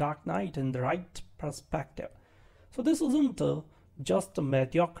long-delayed The Dark Knight in the right perspective. So this isn't just a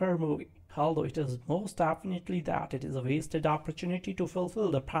mediocre movie, although it is most definitely that. It is a wasted opportunity to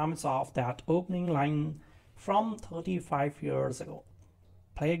fulfill the promise of that opening line from 35 years ago.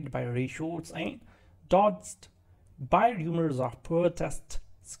 Plagued by reshoots and dodged by rumors of poor test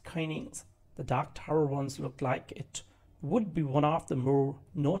screenings, The Dark Tower once looked like it would be one of the more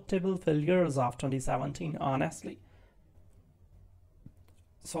notable failures of 2017, honestly.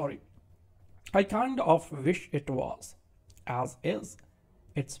 I kind of wish it was. As is,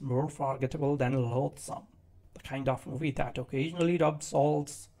 it's more forgettable than loathsome. The kind of movie that occasionally rubs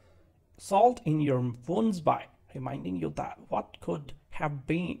salt in your wounds by reminding you that what could have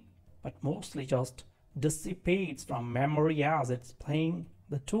been, but mostly just dissipates from memory as it's playing.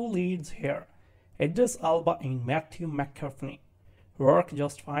 The two leads here, Idris Elba and Matthew McConaughey, work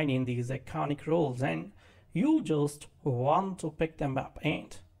just fine in these iconic roles, and you just want to pick them up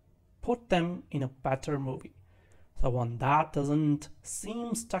and put them in a better movie. So one that doesn't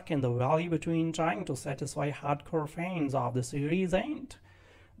seem stuck in the valley between trying to satisfy hardcore fans of the series and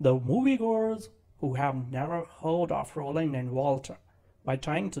the moviegoers who have never heard of Roland and Walter. By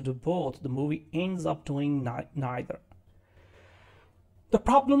trying to do both, the movie ends up doing neither. The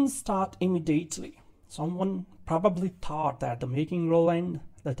problems start immediately. Someone probably thought that the making Roland,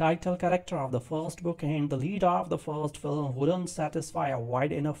 the title character of the first book and the lead of the first film, wouldn't satisfy a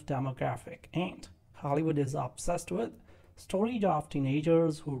wide enough demographic, and Hollywood is obsessed with stories of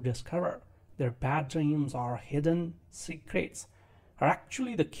teenagers who discover their bad dreams or hidden secrets are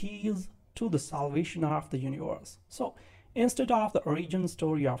actually the keys to the salvation of the universe. So instead of the origin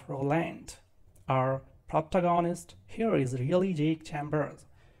story of Roland, our protagonist here is really Jake Chambers,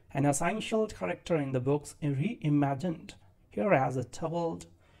 an essential character in the books reimagined here as a troubled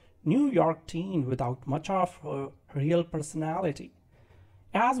New York teen without much of a real personality.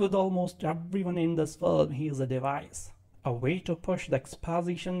 As with almost everyone in this film, he is a device, a way to push the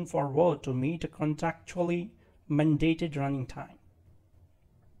exposition forward to meet a contractually mandated running time.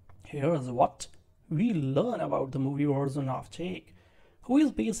 Here's what we learn about the movie version of Jake, who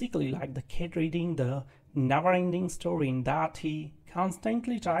is basically like the kid reading the never-ending story in that he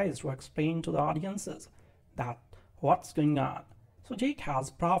constantly tries to explain to the audiences that what's going on. So Jake has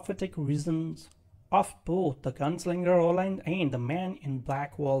prophetic visions of both the gunslinger Roland and the man in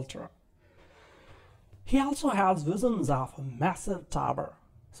black Walter. He also has visions of a massive tower,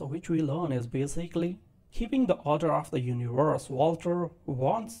 so which we learn is basically keeping the order of the universe. Walter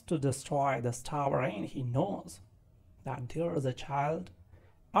wants to destroy this tower, and he knows that there is a child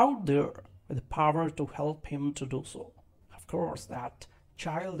out there with the power to help him to do so. Of course, that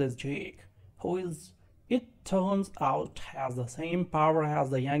child is Jake, who is, it turns out, has the same power as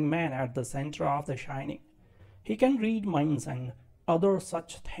the young man at the center of The Shining. He can read minds and other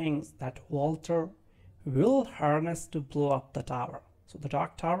such things that Walter will harness to blow up the tower. So the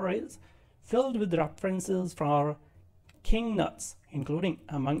Dark Tower is filled with references for King Nuts, including,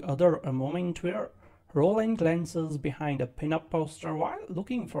 among other, a moment where Roland glances behind a pin-up poster while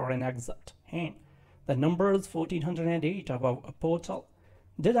looking for an exit, and the numbers 1408 above a portal.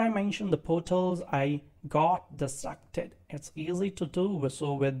 Did I mention the portals? I got distracted. It's easy to do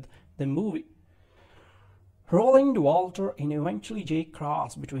so with the movie. Roland, Walter, and eventually Jake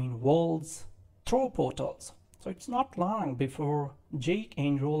cross between worlds through portals. So it's not long before Jake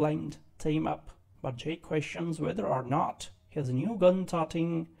and Roland team up, but Jake questions whether or not his new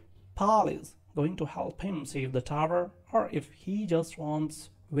gun-toting pal is going to help him save the tower, or if he just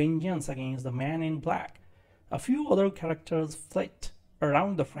wants vengeance against the man in black. A few other characters flit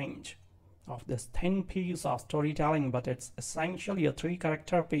around the fringe of this thin piece of storytelling, but it's essentially a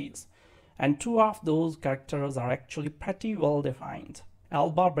 3-character piece, and 2 of those characters are actually pretty well defined.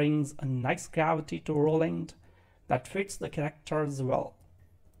 Elba brings a nice gravity to Roland that fits the characters well.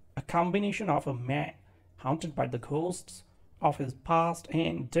 A combination of a man haunted by the ghosts of his past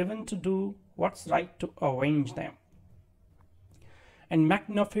and driven to do what's right to avenge them. And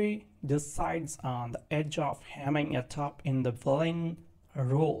McConaughey decides on the edge of hamming it up in the villain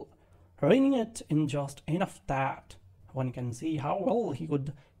role, reining it in just enough that one can see how well he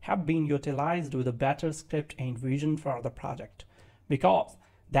could have been utilized with a better script and vision for the project. Because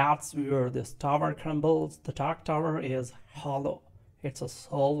that's where this tower crumbles. The Dark Tower is hollow. It's a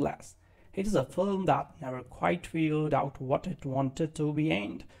soulless. It is a film that never quite figured out what it wanted to be,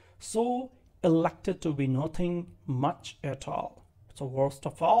 and so elected to be nothing much at all. So worst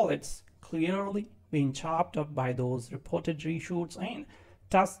of all, it's clearly been chopped up by those reported reshoots and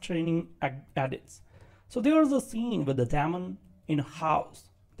test training edits. So there's a scene with the demon in a house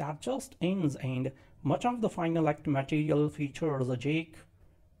that just ends, and much of the final act material features a Jake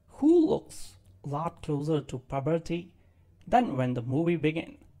who looks a lot closer to puberty than when the movie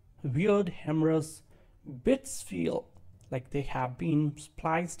began. Weird, humorous bits feel like they have been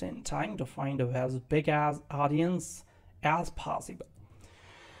spliced in, trying to find as big as audience as possible.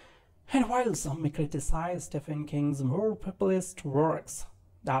 And while some may criticize Stephen King's more populist works,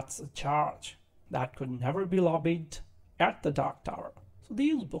 that's a charge that could never be lobbied at the Dark Tower. So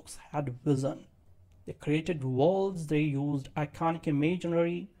these books had vision. They created worlds, they used iconic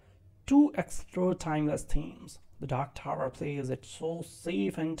imagery to explore timeless themes. The Dark Tower plays it so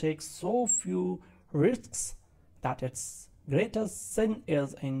safe and takes so few risks that its greatest sin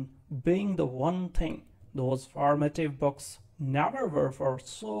is in being the one thing those formative books never were for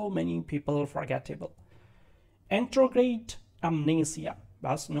so many people forgettable. Anterograde amnesia,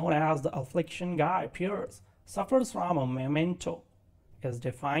 best known as the affliction Guy Pearce suffers from a memento, is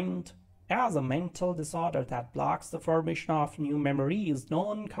defined as a mental disorder that blocks the formation of new memories.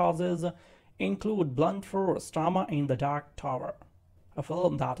 Known causes include blunt force trauma in the Dark Tower, a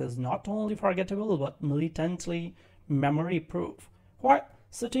film that is not only forgettable but militantly memory-proof. While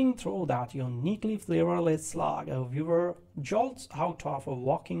sitting through that uniquely flavorless slog, a viewer jolts out of a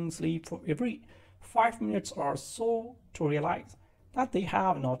walking sleep for every 5 minutes or so to realize that they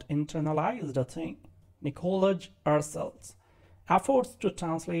have not internalized a thing. Nikolaj Arcel's efforts to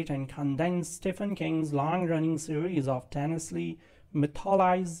translate and condense Stephen King's long-running series of tenaciously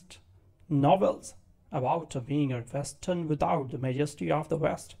mythologized novels about being a Western without the majesty of the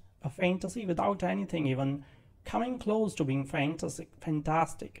West, a fantasy without anything even coming close to being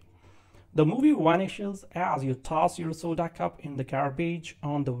fantastic. The movie vanishes as you toss your soda cup in the garbage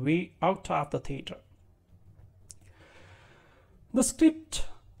on the way out of the theater. The script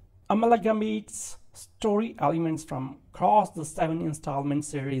amalgamates story elements from across the 7 installment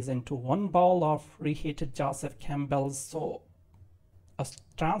series into one ball of reheated Joseph Campbell's soap. A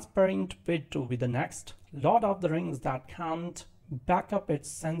transparent bid to be the next Lord of the Rings that can't back up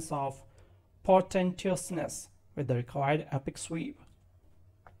its sense of portentousness with the required epic sweep.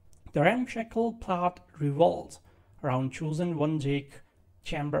 The ramshackle plot revolves around choosing one Jake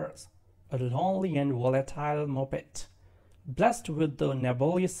Chambers, a lonely and volatile muppet, blessed with the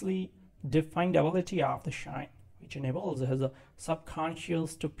nebulously defined ability of the shine, which enables his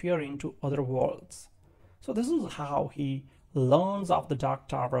subconscious to peer into other worlds. So this is how he learns of the Dark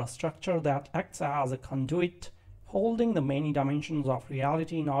Tower, a structure that acts as a conduit holding the many dimensions of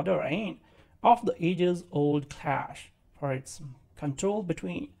reality in order, and of the ages-old clash for its control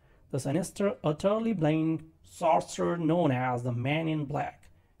between the sinister, utterly blind sorcerer known as the Man in Black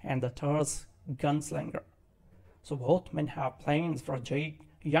and the terse gunslinger. So both men have plans for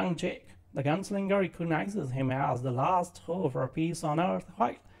young Jake. The gunslinger recognizes him as the last hope for peace on Earth,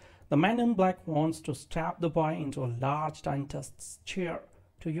 while the Man in Black wants to strap the boy into a large dentist's chair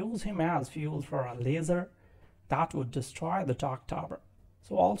to use him as fuel for a laser that would destroy the Dark Tower.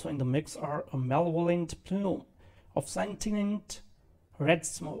 So also in the mix are a malevolent plume of sentient red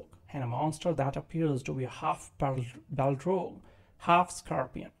smoke and a monster that appears to be half Balrog, half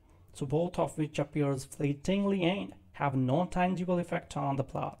Scorpion, so both of which appears fleetingly and have no tangible effect on the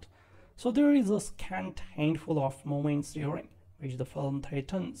plot. So there is a scant handful of moments during which the film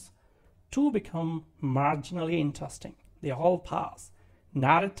threatens to become marginally interesting. They all pass.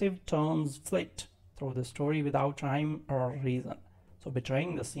 Narrative turns flit through the story without rhyme or reason, so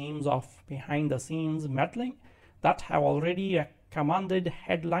betraying the seams of behind-the-scenes meddling that have already commanded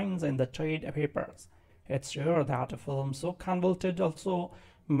headlines in the trade papers. It's rare that a film so convoluted also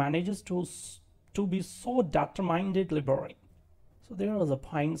manages to be so determinedly boring. So there is a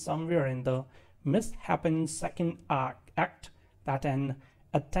point somewhere in the misshapen second act that an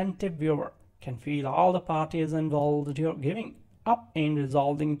attentive viewer can feel all the parties involved giving up and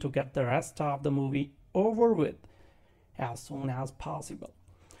resolving to get the rest of the movie over with as soon as possible.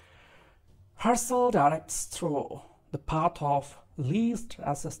 Arcel directs through the path of least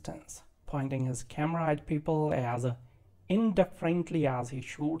resistance, pointing his camera at people as indifferently as he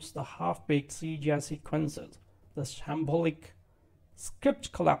shoots the half-baked CGI sequences. The shambolic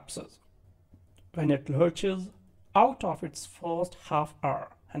script collapses when it lurches out of its first half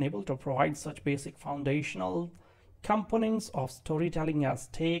hour, unable to provide such basic foundational components of storytelling as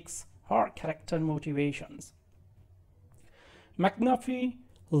stakes or character motivations. McConaughey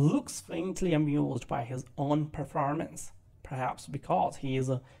looks faintly amused by his own performance, perhaps because he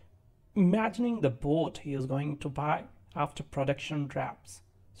is imagining the boat he is going to buy after production wraps.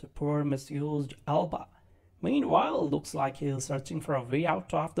 So poor misused Elba, meanwhile, looks like he is searching for a way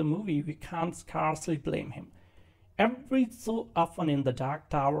out of the movie. We can't scarcely blame him. Every so often in the Dark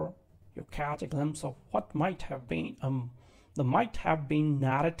Tower, you catch a glimpse of what might have been the might have been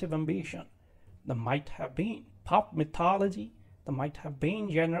narrative ambition, the might have been pop mythology, the might have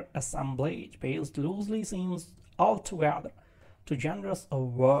been genre assemblage based loosely seems altogether too generous a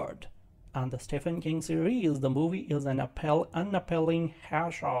word. And the Stephen King series, the movie is an unappealing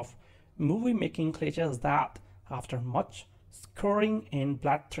hash of movie-making cliches that, after much scoring and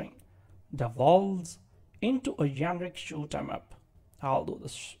blathering, devolves into a generic shoot-'em-up, although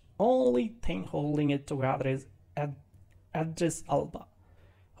the only thing holding it together is Idris Elba,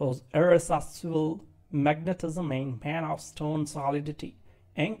 whose irresistible magnetism and Man of Stone solidity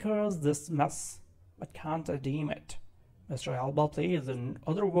anchors this mess but can't redeem it. Mr. Elba plays an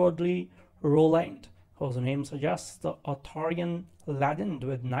otherworldly Roland, whose name suggests the Arthurian legend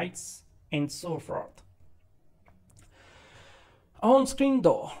with knights and so forth. On screen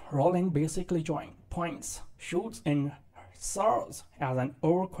though, Roland basically points, shoots and serves as an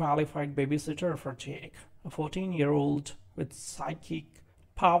overqualified babysitter for Jake, a 14-year-old with psychic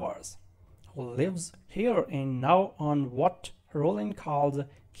powers, who lives here and now on what Roland calls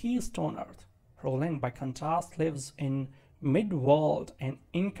Keystone Earth. Roland, by contrast, lives in mid-world, an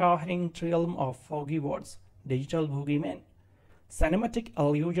incoherent realm of foggy words, digital boogeymen, cinematic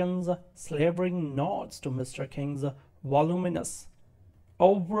allusions, slavering nods to Mr. King's voluminous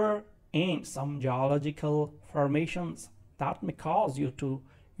over and some geological formations that may cause you to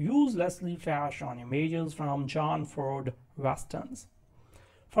uselessly flash on images from John Ford westerns.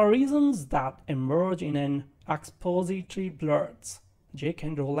 For reasons that emerge in an expository blurts, Jake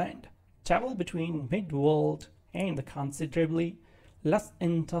and Roland travel between mid-world and the considerably less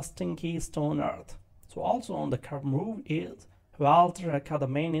interesting Keystone Earth. So also on the move is Walter Eka, the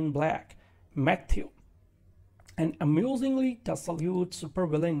Man in Black, Matthew, an amusingly dissolute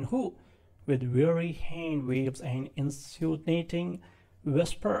supervillain who, with weary hand waves and insinuating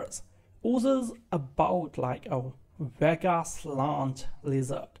whispers, oozes about like a Vegas-launched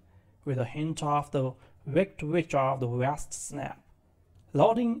lizard, with a hint of the wicked witch of the West snap,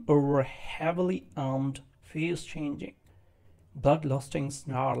 lording over heavily armed, face-changing, bloodlusting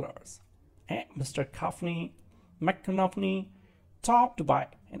snarlers, and Mr. McConaughey, topped by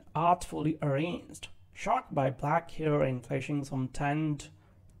an artfully arranged, shocked by black hair and flashing some tanned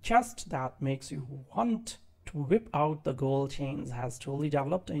chest that makes you want to whip out the gold chains, has truly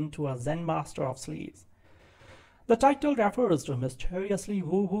developed into a Zen master of sleaze. The title refers to a mysteriously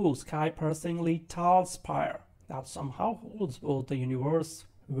woo-woo, sky-piercingly tall spire that somehow holds both the universe's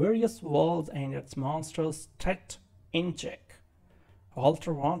various worlds and its monstrous threat in check.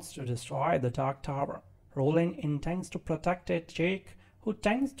 Walter wants to destroy the Dark Tower. Roland intends to protect it. Jake, who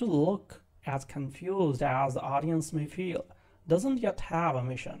tends to look as confused as the audience may feel, doesn't yet have a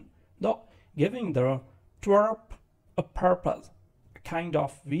mission, though giving the twerp a purpose, a kind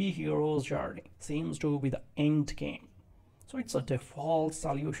of we heroes journey, seems to be the end game. So it's a default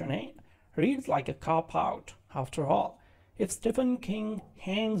solution, eh? Reads like a cop-out. After all, if Stephen King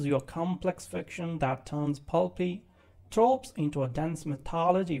hands you a complex fiction that turns pulpy tropes into a dense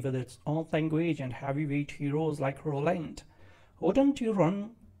mythology with its own language and heavyweight heroes like Roland, wouldn't you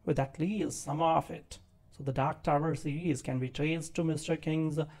run with at least some of it? So the Dark Tower series can be traced to Mr.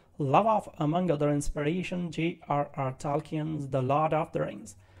 King's love of, among other inspiration, J.R.R. Tolkien's The Lord of the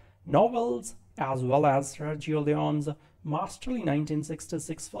Rings novels, as well as Sergio Leone's masterly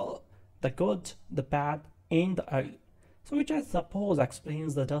 1966 film, The Good, the Bad, and the Ugly. So which I suppose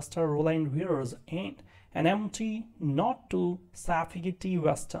explains the duster Roland wears and an empty, not too spaghetti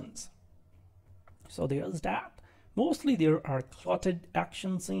westerns. So there's that. Mostly there are clotted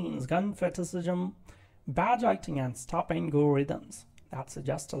action scenes, gun fetishism, bad writing, and stop-and-go rhythms that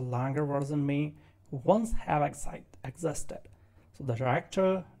suggest a longer version may once have existed. So the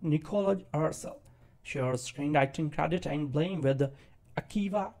director, Nikolaj Arcel, shares screenwriting credit and blame with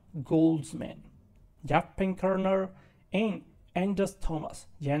Akiva Goldsman, Jeff Pinkerner, and Anders Thomas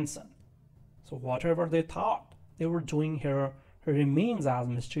Jensen. So whatever they thought they were doing here remains as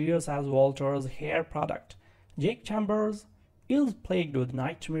mysterious as Walter's hair product. Jake Chambers is plagued with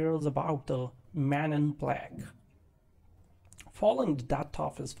nightmares about the Man in Black. Following the death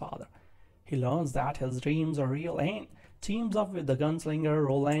of his father, he learns that his dreams are real and teams up with the gunslinger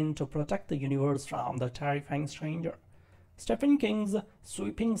Roland to protect the universe from the terrifying stranger. Stephen King's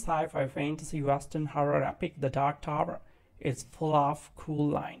sweeping sci-fi fantasy western horror epic The Dark Tower is full of cool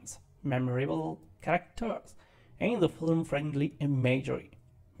lines, memorable characters, and the film-friendly imagery,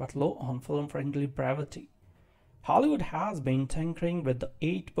 but low on film-friendly brevity. Hollywood has been tinkering with the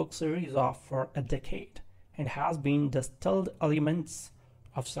 8-book series for a decade and has been distilled elements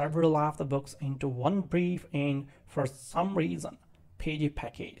of several of the books into one brief and, for some reason, PG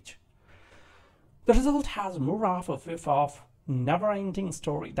package. The result has more of a whiff of never-ending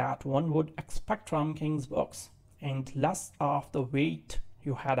story that one would expect from King's books, and less of the weight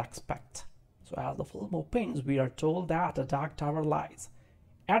you had expect. So as the film opens, we are told that the Dark Tower lies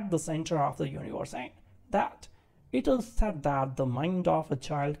at the center of the universe and that it is said that the mind of a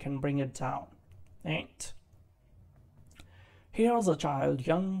child can bring it down. And here's a child,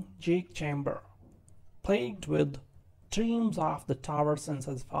 young Jake Chamber, plagued with dreams of the tower since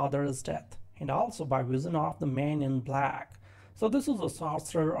his father's death, and also by vision of the Man in Black. So this is a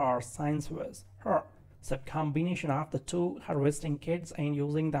sorcerer or science whiz. Her some combination of the two, harvesting kids and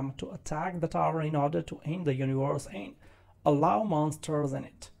using them to attack the tower in order to end the universe and allow monsters in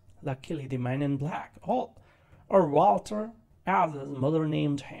it. Luckily, the Man in Black, or Walter, as his mother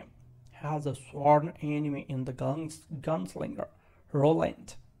named him, has a sworn enemy in the gunslinger,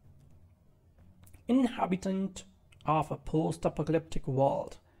 Roland. Inhabitant of a post-apocalyptic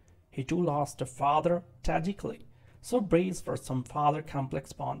world, he too lost a father tragically, so braced for some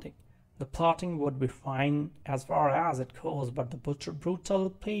father-complex bonding. The plotting would be fine as far as it goes, but the brutal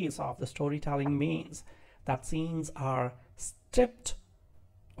pace of the storytelling means that scenes are stripped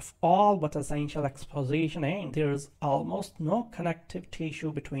of all but essential exposition and there is almost no connective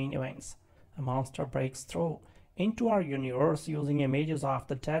tissue between events. A monster breaks through into our universe using images of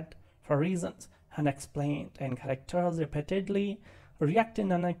the dead for reasons unexplained, and characters repeatedly react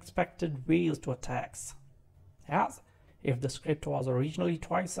in unexpected ways to attacks. As if the script was originally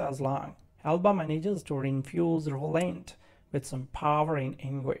twice as long, Elba manages to infuse Roland with some power and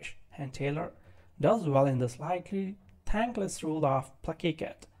anguish, and Taylor does well in the slightly thankless role of plucky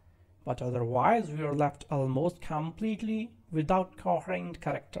kid. But otherwise we are left almost completely without coherent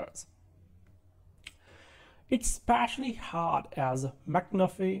characters. It's especially hard as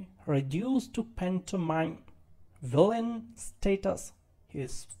McConaughey, reduced to pantomime villain status,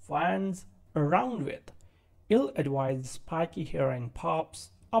 his fans around with ill-advised spiky hair and pops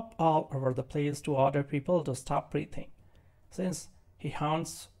up all over the place to order people to stop breathing. Since he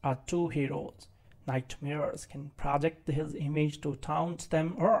haunts our two heroes, nightmares can project his image to taunt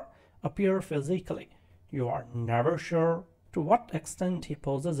them or appear physically. You are never sure to what extent he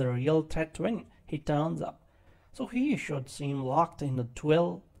poses a real threat when he turns up. So he should seem locked in a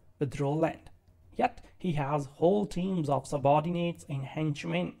duel with Roland. Yet he has whole teams of subordinates and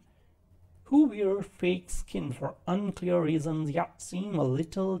henchmen who wear fake skin for unclear reasons yet seem a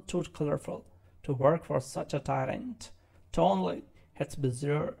little too colorful to work for such a tyrant. Tonally, it's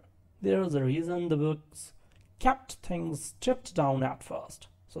bizarre. There's a reason the books kept things stripped down at first,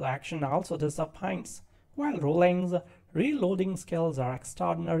 so the action also disappoints, while Roland's reloading skills are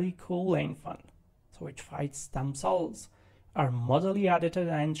extraordinarily cool and fun. So which fights themselves are muddily edited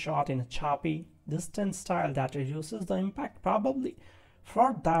and shot in a choppy, distant style that reduces the impact probably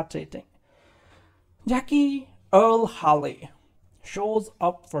for that rating. Jackie Earl Haley shows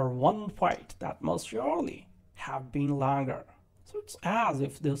up for one fight that must surely have been longer. So it's as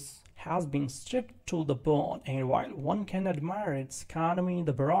if this has been stripped to the bone, and while one can admire its economy,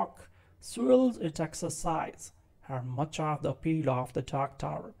 the Baroque swirls its exercise are much of the appeal of the Dark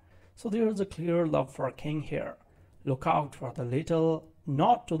Tower. So there is a clear love for King here. Look out for the little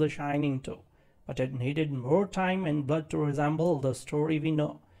nod to The Shining too, but it needed more time and blood to resemble the story we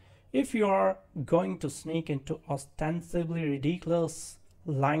know. If you are going to sneak into ostensibly ridiculous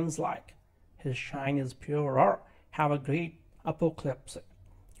lines like "his shine is pure" or "have a great apocalypse,"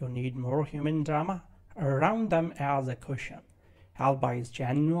 you need more human drama around them as a cushion. Elba is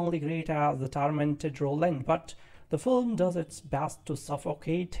genuinely great as the tormented Roland, but the film does its best to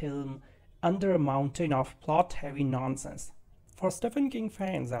suffocate him under a mountain of plot-heavy nonsense. For Stephen King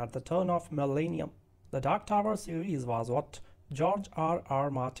fans at the turn of millennium, the Dark Tower series was what George R.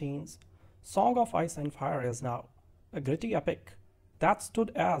 Martin's Song of Ice and Fire is now, a gritty epic that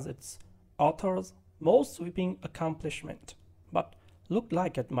stood as its author's most sweeping accomplishment, but looked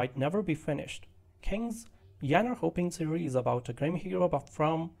like it might never be finished. King's genre-hopping series about a grim hero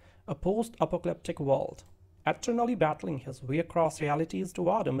from a post-apocalyptic world, eternally battling his way across realities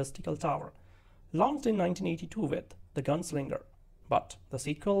toward a mystical tower, launched in 1982 with The Gunslinger, but the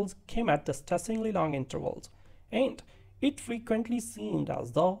sequels came at distressingly long intervals, and it frequently seemed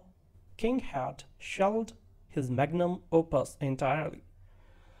as though King had shelved his magnum opus entirely.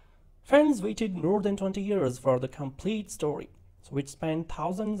 Fans waited more than 20 years for the complete story, which spanned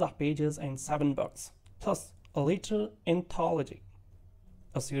thousands of pages and 7 books, plus a later anthology,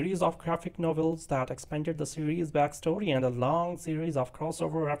 a series of graphic novels that expanded the series' backstory, and a long series of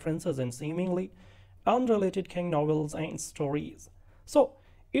crossover references in seemingly unrelated King novels and stories. So,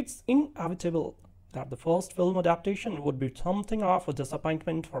 it's inevitable that the first film adaptation would be something of a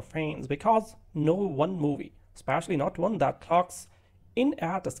disappointment for fans, because no one movie, especially not one that clocks in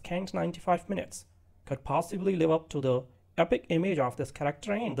at a scant 95 minutes, could possibly live up to the epic image of this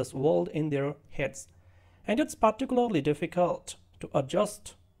character and this world in their heads. And it's particularly difficult to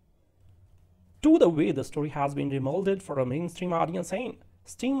adjust to the way the story has been remolded for a mainstream audience and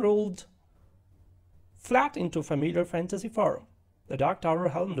steamrolled flat into familiar fantasy form. The Dark Tower,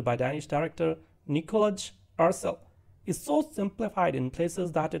 helmed by Danish director Nikolaj Arcel, is so simplified in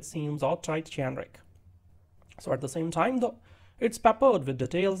places that it seems outright generic. So at the same time though, it's peppered with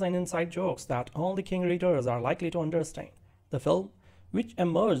details and inside jokes that only King readers are likely to understand. The film, which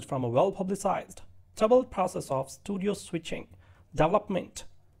emerged from a well-publicized, troubled process of studio switching, development,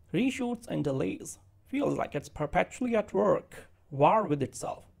 reshoots and delays, feels like it's perpetually at war with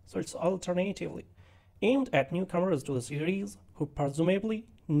itself. So it's alternatively aimed at newcomers to the series who presumably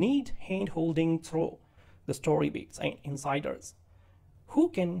need hand-holding through the story beats, and insiders who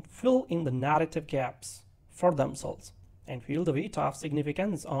can fill in the narrative gaps for themselves and feel the weight of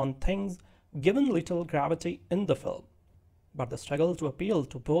significance on things given little gravity in the film. But the struggle to appeal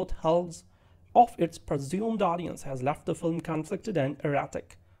to both halves of its presumed audience has left the film conflicted and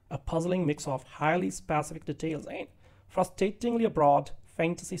erratic, a puzzling mix of highly specific details and frustratingly broad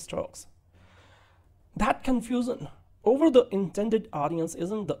fantasy strokes. That confusion over the intended audience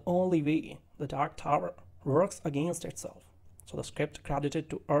isn't the only way the Dark Tower works against itself. So the script, credited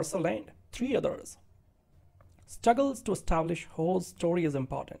to Arcel and 3 others, struggles to establish whose story is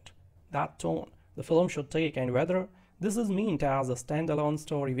important, that tone the film should take, and whether this is meant as a standalone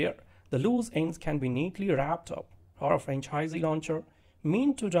story where the loose ends can be neatly wrapped up, or a franchisee launcher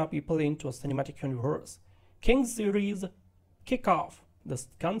meant to draw people into a cinematic universe. King's series kickoff, The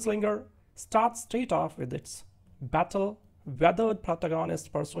Gunslinger, starts straight off with its battle-weathered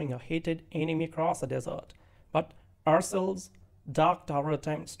protagonist pursuing a hated enemy across a desert, but Arcel's Dark Tower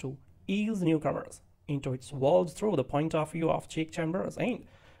attempts to ease newcomers into its world through the point of view of Jake Chambers and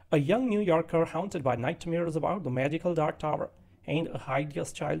a young New Yorker haunted by nightmares about the magical Dark Tower and a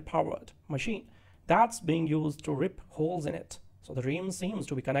hideous child-powered machine that's being used to rip holes in it. So the dream seems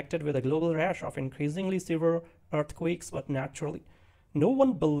to be connected with a global rash of increasingly severe earthquakes, but naturally, no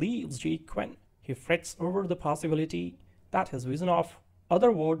one believes Jake when he frets over the possibility that his vision of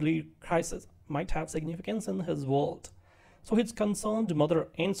otherworldly crisis might have significance in his world. So his concerned mother,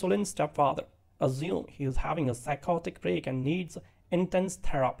 insolent stepfather, assume he is having a psychotic break and needs intense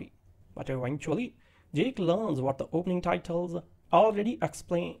therapy. But eventually, Jake learns what the opening titles already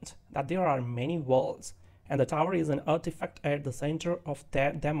explained, that there are many worlds, and the tower is an artifact at the center of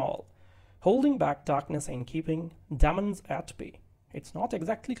them all, holding back darkness and keeping demons at bay. It's not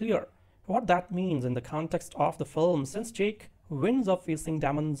exactly clear what that means in the context of the film, since Jake winds up facing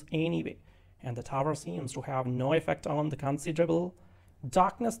demons anyway, and the tower seems to have no effect on the considerable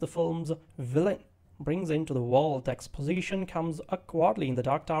darkness the film's villain brings into the world. The exposition comes awkwardly in the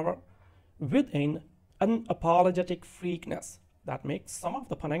Dark Tower with an unapologetic freakness that makes some of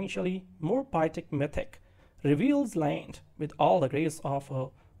the potentially more poetic mythic reveals land with all the grace of a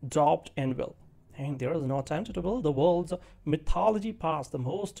daubed anvil. And there is no attempt to build the world's mythology past the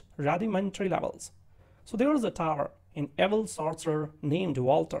most rudimentary levels. So there is a tower an evil sorcerer named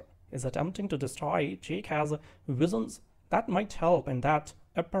Walter is attempting to destroy. Jake has visions that might help, and that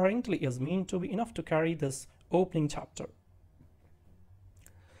apparently is meant to be enough to carry this opening chapter.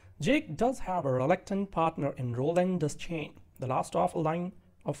 Jake does have a reluctant partner in Roland Deschain, the last of a line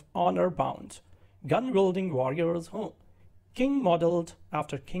of honor-bound, gun-wielding warriors whom King modeled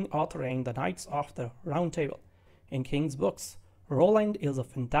after King Arthur and the Knights of the Round Table. In King's books, Roland is a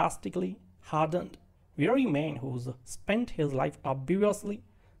fantastically hardened, weary man who's spent his life obviously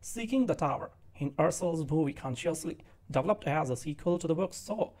seeking the tower. In Arcel's movie, consciously developed as a sequel to the books,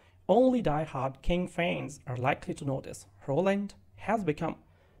 so only die-hard King fans are likely to notice, Roland has become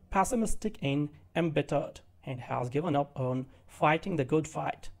pessimistic and embittered, and has given up on fighting the good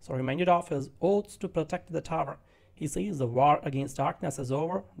fight. So reminded of his oaths to protect the tower, he says the war against darkness is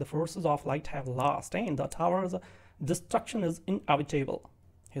over, the forces of light have lost, and the tower's destruction is inevitable.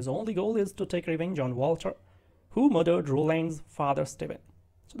 His only goal is to take revenge on Walter, who murdered Roland's father Stephen.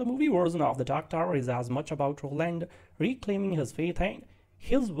 So the movie version of the Dark Tower is as much about Roland reclaiming his faith and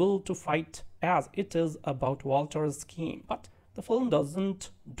his will to fight as it is about Walter's scheme. But the film doesn't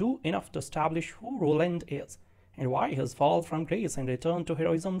do enough to establish who Roland is and why his fall from grace and return to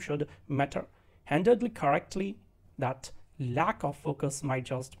heroism should matter. Handled correctly, that lack of focus might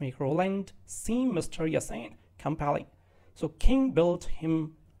just make Roland seem mysterious and compelling. So King built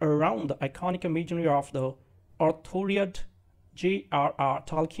him around the iconic imagery of the Arthurian J.R.R.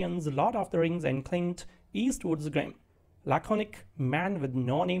 Tolkien's Lord of the Rings and Clint Eastwood's grim, laconic man with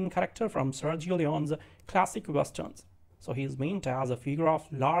no-name character from Sergio Leone's classic westerns. So he is meant as a figure of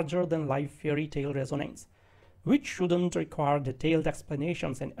larger-than-life fairy tale resonance, which shouldn't require detailed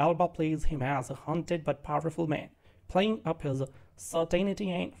explanations, and Elba plays him as a hunted but powerful man, playing up his certainty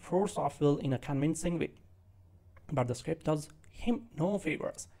and force of will in a convincing way. But the script does him no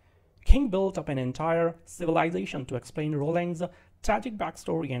favors. King built up an entire civilization to explain Roland's tragic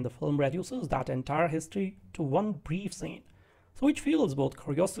backstory, and the film reduces that entire history to one brief scene, so which feels both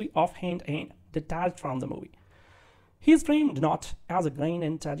curiously offhand and detached from the movie. He is framed not as a grand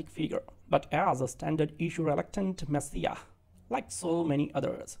and tragic figure, but as a standard issue reluctant messiah, like so many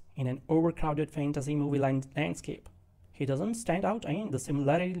others in an overcrowded fantasy movie landscape. He doesn't stand out, and the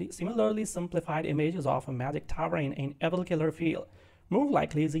similarly simplified images of a magic tower and an evil killer feel more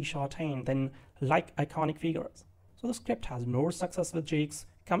like lazy shorthand than like iconic figures. So the script has more success with Jake's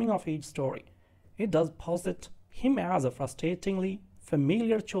coming-of-age story. It does posit him as a frustratingly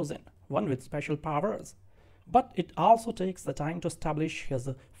familiar chosen, one with special powers, but it also takes the time to establish his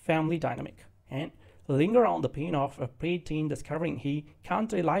family dynamic and linger on the pain of a preteen discovering he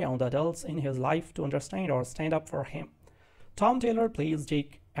can't rely on the adults in his life to understand or stand up for him. Tom Taylor plays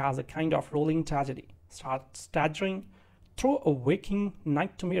Jake as a kind of rolling tragedy, staggering through a waking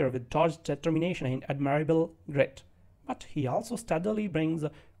nightmare with dogged determination and admirable grit. But he also steadily brings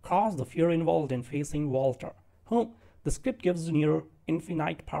across the fear involved in facing Walter, whom the script gives near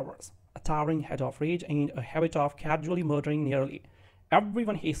infinite powers, a towering head of rage and a habit of casually murdering nearly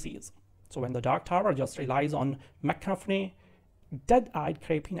everyone he sees. So when the Dark Tower just relies on McConaughey, dead-eyed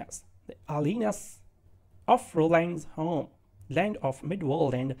creepiness, the alienness of Roland's home, land of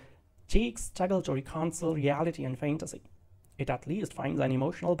Midworld, and Jake's struggle to reconcile reality and fantasy, it at least finds an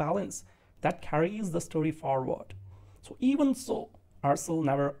emotional balance that carries the story forward. So even so, Arcel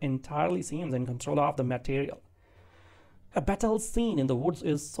never entirely seems in control of the material. A battle scene in the woods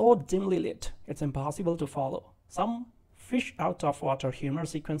is so dimly lit, it's impossible to follow. Some fish out of water humor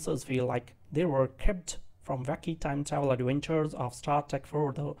sequences feel like they were kept from wacky time travel adventures of Star Trek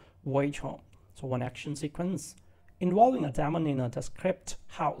for the voyage home. So one action sequence involving a demon in a descript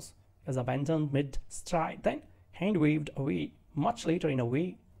house is abandoned mid-stride, then hand-waved away much later in a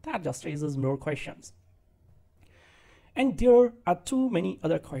way that just raises more questions. And there are too many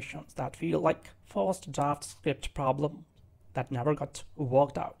other questions that feel like first draft script problem that never got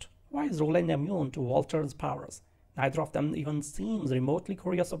worked out. Why is Roland immune to Walter's powers? Neither of them even seems remotely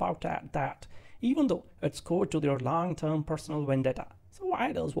curious about that, even though it's core to their long-term personal vendetta. So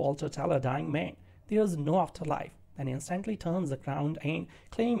why does Walter tell a dying man there is no afterlife, then instantly turns around and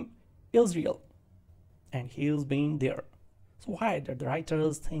claim Israel and he's been there? So why did the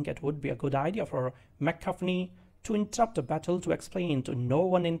writers think it would be a good idea for McConaughey to interrupt a battle to explain to no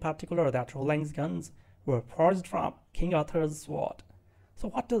one in particular that Roland's guns were forged from King Arthur's sword? So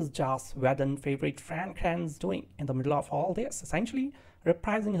what is Joss Whedon's favorite Frank Kranz doing in the middle of all this? Essentially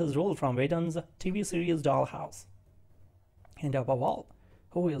reprising his role from Whedon's TV series Dollhouse. And above all,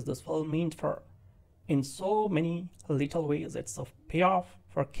 who is this film meant for? In so many little ways, it's a payoff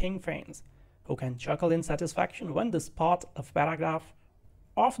for King fans who can chuckle in satisfaction when they spot a paragraph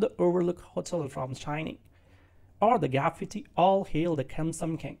of the Overlook Hotel from Shining, or the graffiti "All Hail the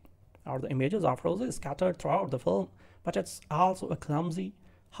Crimson King," or the images of roses scattered throughout the film, but it's also a clumsy,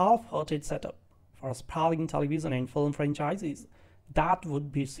 half-hearted setup for sprawling television and film franchises that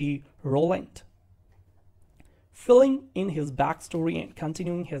would be see Roland filling in his backstory and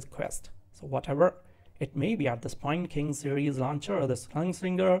continuing his quest. So whatever it may be at this point, King's series launcher, this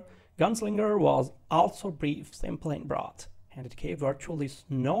Gunslinger was also brief, simple, and broad, and it gave virtually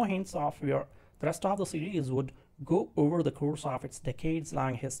no hints of where the rest of the series would go over the course of its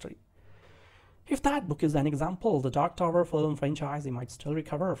decades-long history. If that book is an example, the Dark Tower film franchise might still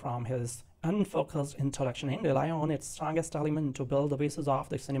recover from his unfocused introduction and rely on its strongest element to build the basis of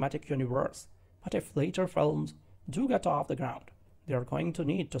the cinematic universe. But if later films do get off the ground, they are going to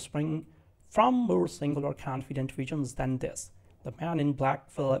need to spring from more singular, confident visions than this. The man in black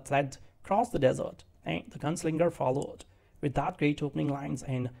fled across the desert, and the gunslinger followed. With that great opening lines,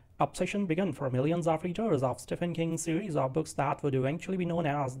 and obsession began for millions of readers of Stephen King's series of books that would eventually be known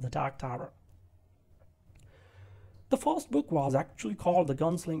as The Dark Tower. The first book was actually called The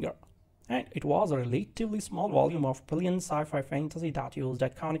Gunslinger, and it was a relatively small volume of brilliant sci-fi fantasy that used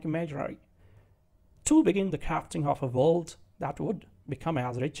iconic imagery to begin the crafting of a world that would become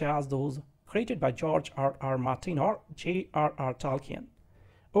as rich as those created by George R.R. Martin or J.R.R. Tolkien.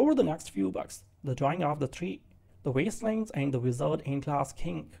 Over the next few books, the drawing of the three, the Wastelands, and the Wizard and Glass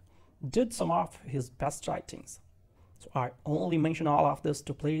King did some of his best writings. So I only mention all of this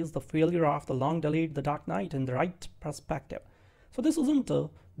to place the failure of the long-delayed The Dark Knight in the right perspective. So this isn't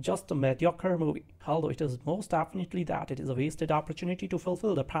just a mediocre movie, although it is most definitely that. It is a wasted opportunity to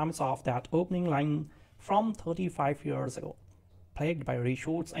fulfill the promise of that opening line from 35 years ago. Plagued by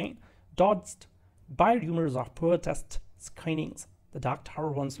reshoots and dodged by rumors of poor test screenings, The Dark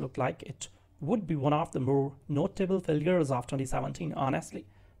Tower once looked like it would be one of the more notable failures of 2017, honestly.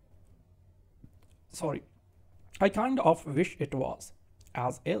 I kind of wish it was.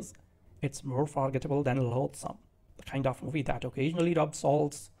 As is, it's more forgettable than loathsome. The kind of movie that occasionally rubs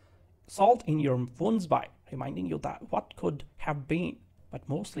salt in your wounds by reminding you that what could have been, but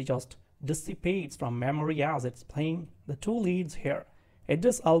mostly just dissipates from memory as it's playing. The two leads here,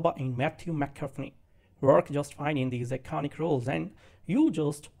 Idris Elba and Matthew McConaughey, work just fine in these iconic roles, and you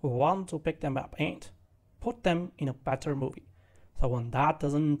just want to pick them up and put them in a better movie. So one that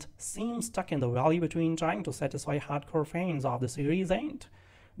doesn't seem stuck in the valley between trying to satisfy hardcore fans of the series and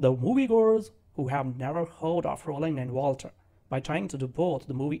the moviegoers who have never heard of Roland and Walter. By trying to do both,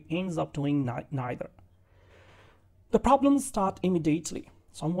 the movie ends up doing neither. The problems start immediately.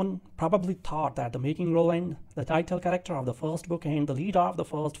 Someone probably thought that the making Roland, the title character of the first book and the lead of the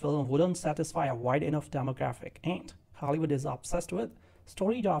first film, wouldn't satisfy a wide enough demographic, and Hollywood is obsessed with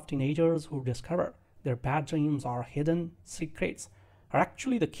stories of teenagers who discover their bad dreams or hidden secrets are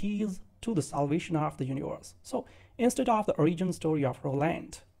actually the keys to the salvation of the universe. So instead of the origin story of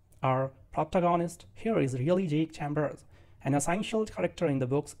Roland, our protagonist here is really Jake Chambers, an essential character in the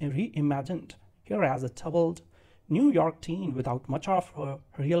books reimagined here as a troubled New York teen without much of a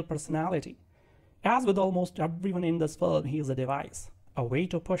real personality. As with almost everyone in this film, he is a device, a way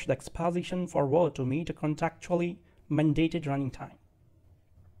to push the exposition forward to meet a contractually mandated running time.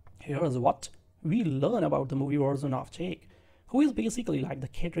 Here is what we learn about the movie version of Jake, who is basically like the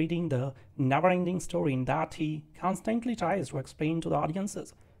kid reading the never-ending story in that he constantly tries to explain to the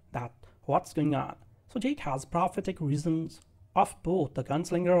audiences that what's going on. So Jake has prophetic visions of both the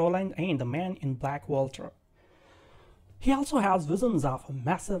gunslinger Roland and the man in black Walter. He also has visions of a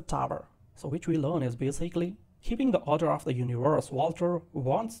massive tower, so which we learn is basically keeping the order of the universe. Walter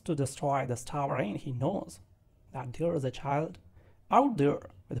wants to destroy this tower, and he knows that there is a child out there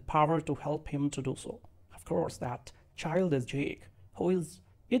with the power to help him to do so. Of course, that child is Jake, who is,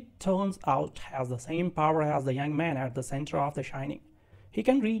 it turns out, has the same power as the young man at the center of The Shining. He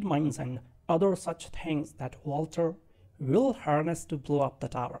can read minds and other such things that Walter will harness to blow up the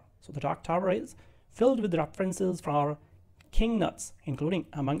tower. So the Dark Tower is filled with references for king nuts, including,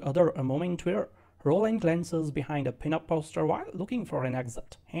 among other, a moment where Roland glances behind a pin-up poster while looking for an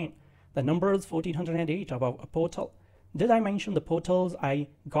exit, and the numbers 1408 above a portal. Did I mention the portals? I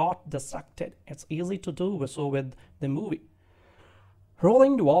got distracted. It's easy to do so with the movie.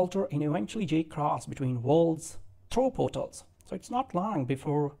 Roland, Walter, and eventually Jake cross between worlds through portals. So it's not long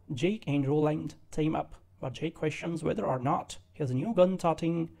before Jake and Roland team up, but Jake questions whether or not his new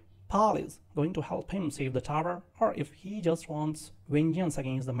gun-toting pal is going to help him save the tower, or if he just wants vengeance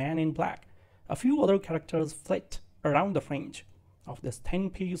against the man in black. A few other characters flit around the fringe of this thin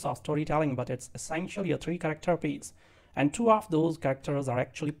piece of storytelling, but it's essentially a 3-character piece, and 2 of those characters are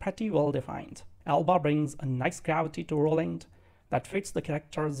actually pretty well defined. Elba brings a nice gravity to Roland that fits the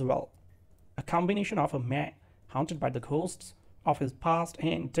characters well. A combination of a man haunted by the ghosts of his past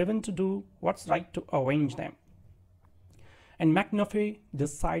and driven to do what's right to avenge them. And McConaughey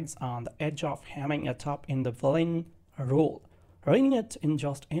decides on the edge of hamming it up in the villain role, reining it in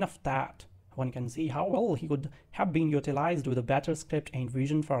just enough that one can see how well he could have been utilized with a better script and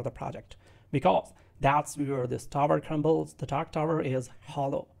vision for the project. Because that's where this tower crumbles. The Dark Tower is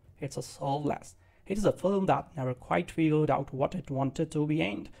hollow. It's a soulless. It is a film that never quite figured out what it wanted to be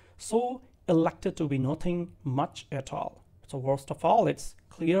and so elected to be nothing much at all. So worst of all, it's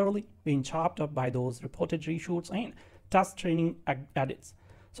clearly been chopped up by those reported reshoots and test training edits.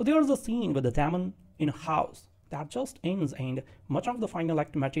 So there's a scene with the demon in a house that just ends, and much of the final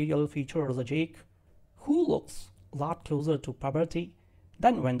act material features a Jake who looks a lot closer to puberty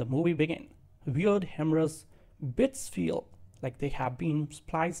than when the movie began. Weird, humorous bits feel like they have been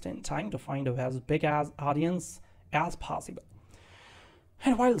spliced in, trying to find as big as audience as possible.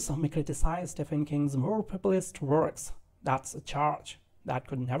 And while some may criticize Stephen King's more populist works, that's a charge that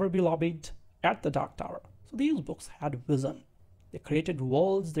could never be lobbied at the Dark Tower. So these books had vision. They created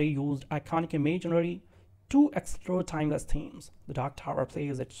worlds, they used iconic imagery to explore timeless themes. The Dark Tower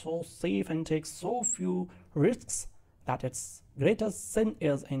plays it so safe and takes so few risks that its greatest sin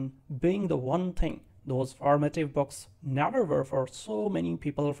is in being the one thing those formative books never were for so many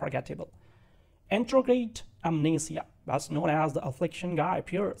people forgettable. Intrograde amnesia, best known as the affliction Guy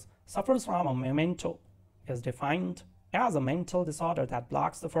Pearce suffers from a memento, is defined as a mental disorder that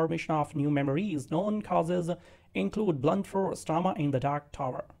blocks the formation of new memories. Known causes include blunt force trauma in the Dark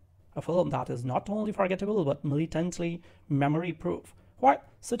Tower, a film that is not only forgettable but militantly memory-proof. While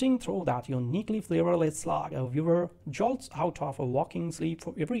sitting through that uniquely flavorless slog, a viewer jolts out of a walking sleep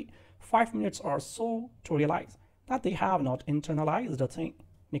for every 5 minutes or so to realize that they have not internalized a thing.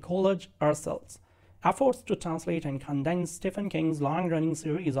 Nikolaj Arcel's efforts to translate and condense Stephen King's long-running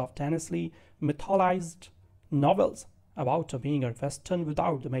series of tennessely mythologized novels about being a Western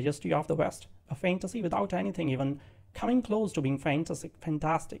without the majesty of the West, a fantasy without anything even coming close to being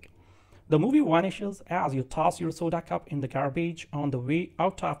fantastic. The movie vanishes as you toss your soda cup in the garbage on the way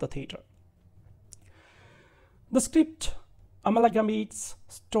out of the theater. The script amalgamates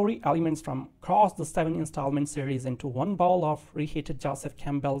story elements from across the 7 installment series into one ball of reheated Joseph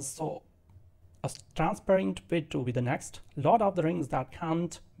Campbell's soap, a transparent bid to be the next Lord of the Rings that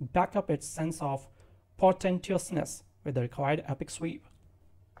can't back up its sense of portentousness with the required epic sweep.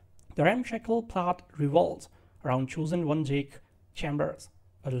 The ramshackle plot revolves around chosen one Jake Chambers,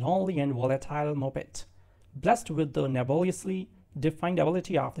 a lonely and volatile moped, blessed with the nebulously defined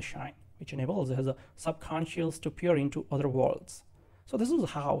ability of the Shine, which enables his subconscious to peer into other worlds. So this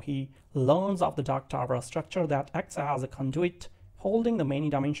is how he learns of the Dark Tower, a structure that acts as a conduit holding the many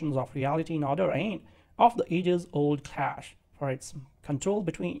dimensions of reality in order and of the ages-old clash for its control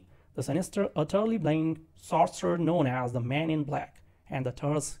between the sinister, utterly blind sorcerer known as the Man in Black and the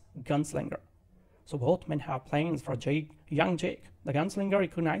terse gunslinger. So both men have plans for young Jake. The gunslinger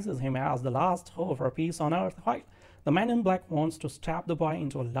recognizes him as the last hope for peace on Earth, while the Man in Black wants to strap the boy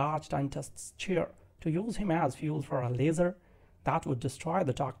into a large dentist's chair to use him as fuel for a laser that would destroy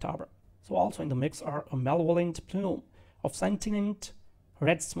the Dark Tower. So also in the mix are a malevolent plume of sentient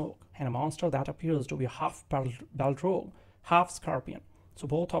red smoke and a monster that appears to be half Balrog, half Scorpion. So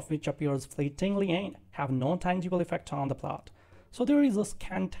both of which appears fleetingly and have no tangible effect on the plot. So there is a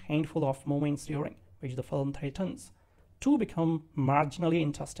scant handful of moments during which the film threatens to become marginally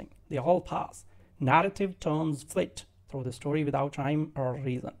interesting. They all pass. Narrative turns flit through the story without rhyme or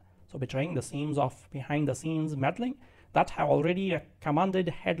reason, so betraying the seams of behind-the-scenes meddling that have already commanded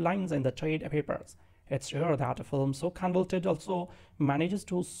headlines in the trade papers. It's rare that a film so convoluted also manages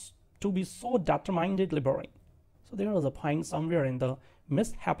to be so determinedly boring. So there is a point somewhere in the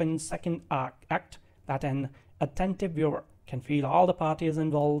mishappened second act that an attentive viewer can feel all the parties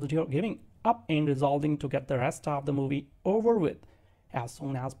involved giving up and resolving to get the rest of the movie over with as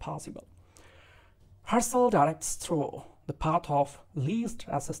soon as possible. Arcel directs through the path of least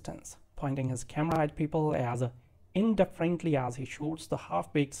resistance, pointing his camera at people as indifferently as he shoots the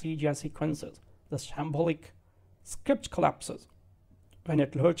half-baked CGI sequences. The shambolic script collapses when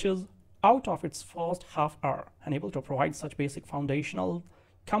it lurches out of its first half hour, unable to provide such basic foundational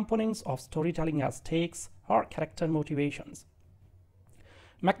components of storytelling as stakes or character motivations.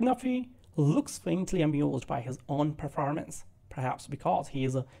 McConaughey looks faintly amused by his own performance, perhaps because he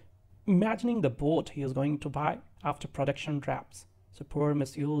is imagining the boat he is going to buy after production wraps. So poor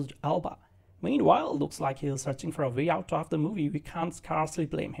misused Elba, meanwhile, looks like he is searching for a way out of the movie. We can't scarcely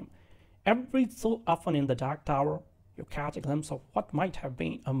blame him. Every so often in The Dark Tower, you catch a glimpse of what might have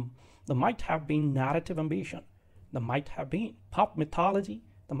been the might have been narrative ambition, the might have been pop mythology,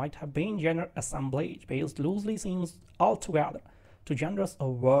 the might have been genre assemblage based loosely seems altogether too generous a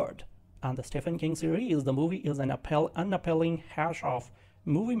word. And the Stephen King series, the movie is an unappealing hash of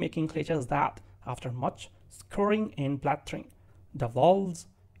movie-making cliches that, after much scoring and blathering, devolves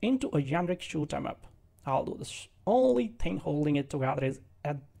into a generic shoot 'em up. Although the only thing holding it together is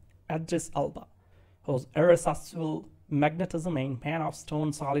Idris Elba, whose irresistible magnetism and Man of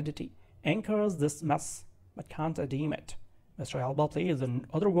Stone solidity anchors this mess but can't redeem it. Mr. Elba plays an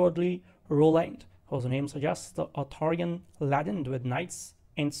otherworldly Roland, whose name suggests the Arthurian legend with knights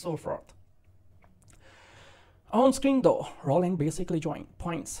and so forth. On screen though, Roland basically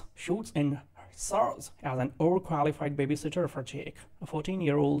points, shoots and serves as an overqualified babysitter for Jake, a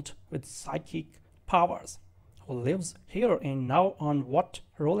 14-year-old with psychic powers, who lives here and now on what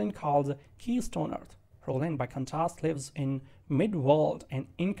Roland calls Keystone Earth. Roland, by contrast, lives in mid-world, an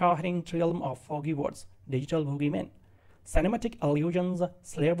incoherent realm of foggy woods, digital boogeymen, cinematic allusions,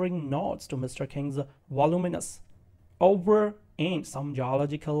 slavering nods to Mr. King's voluminous over and some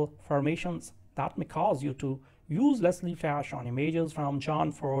geological formations that may cause you to uselessly fashion images from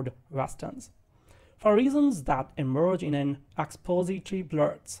John Ford westerns. For reasons that emerge in an expository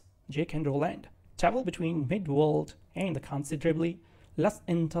blurts, Jake and Roland travel between mid-world and the considerably less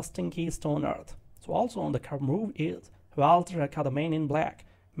interesting Keystone Earth. So also on the move is Walter, the Man in Black,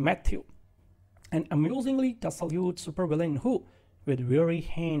 Matthew, an amusingly dissolute supervillain who, with weary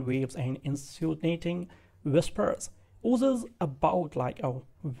hand waves and insinuating whispers, oozes about like a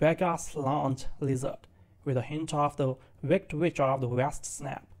Vegas lounge lizard, with a hint of the wicked witch of the West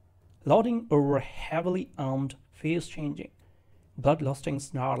snap, lording over heavily armed, face-changing, bloodlusting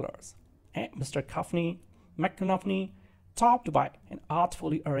snarlers, and Mr. McConaughey, topped by an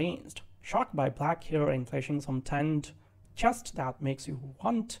artfully arranged, shocked by black hair and flashing some tanned chest that makes you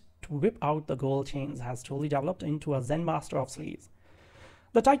want to whip out the gold chains, has truly developed into a Zen master of sleaze.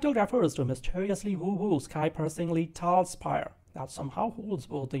 The title refers to a mysteriously woo-woo, sky-piercingly tall spire that somehow holds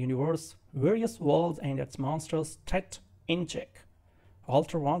both the universe's various worlds and its monstrous threat in check.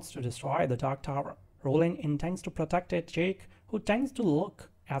 Walter wants to destroy the Dark Tower. Roland intends to protect it. Jake, who tends to look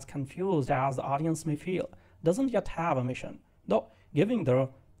as confused as the audience may feel, doesn't yet have a mission, though giving the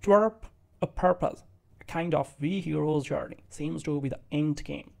twerp a purpose, a kind of we hero's journey, seems to be the end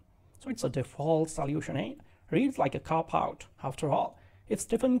game. So it's a default solution, eh? Reads like a cop-out. After all, if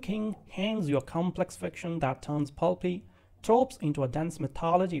Stephen King hands you a complex fiction that turns pulpy tropes into a dense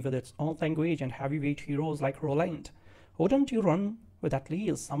mythology with its own language and heavyweight heroes like Roland, wouldn't you run with at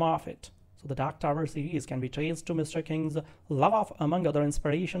least some of it? So the Dark Tower series can be traced to Mr. King's love of, among other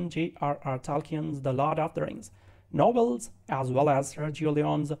inspiration, J.R.R. Tolkien's The Lord of the Rings novels, as well as Sergio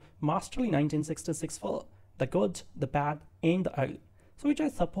Leone's masterly 1966 film, The Good, the Bad, and the Ugly. So which I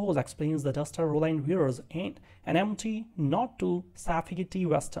suppose explains the duster Roland wears and an empty, not too safety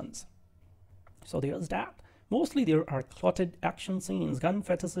westerns. So there's that. Mostly there are clotted action scenes, gun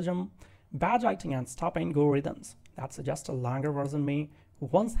fetishism, bad writing, and stop-and-go rhythms that suggest a longer version may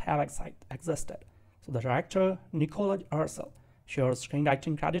once have existed. So the director, Nikolaj Arcel, shares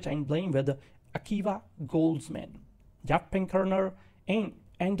screenwriting credit and blame with Akiva Goldsman, Jeff Pinkerner, and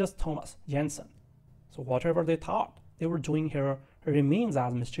Anders Thomas Jensen. So whatever they thought they were doing here remains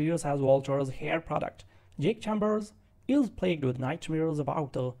as mysterious as Walter's hair product. Jake Chambers is plagued with nightmares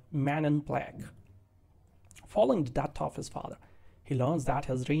about the Man in Black. Following the death of his father, he learns that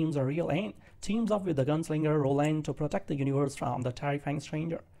his dreams are real and teams up with the gunslinger Roland to protect the universe from the terrifying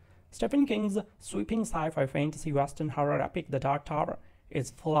stranger. Stephen King's sweeping sci-fi fantasy western horror epic The Dark Tower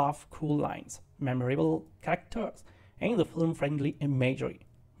is full of cool lines, memorable characters, and the film-friendly imagery,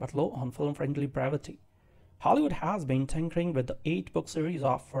 but low on film-friendly brevity. Hollywood has been tinkering with the 8-book series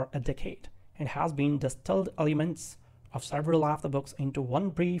for a decade and has been distilled elements of several of the books into one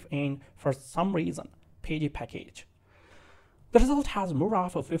brief and, for some reason, pagey package. The result has more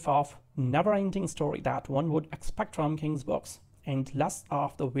of a whiff of never-ending story that one would expect from King's books, and less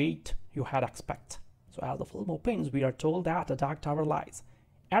of the weight you had expect. So as the film opens, we are told that the Dark Tower lies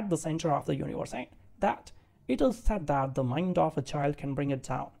at the center of the universe, and that it is said that the mind of a child can bring it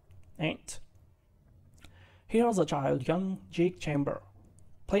down. And here's a child, young Jake Chamber,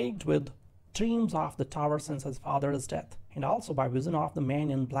 plagued with dreams of the tower since his father's death, and also by vision of the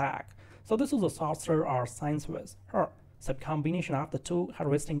man in black. So this is a sorcerer or science whiz, her some combination of the two,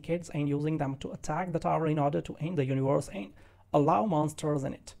 harvesting kids and using them to attack the tower in order to end the universe and allow monsters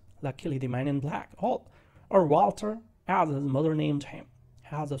in it. Luckily, the man in black, or Walter, as his mother named him,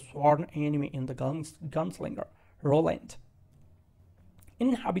 has a sworn enemy in the gunslinger, Roland.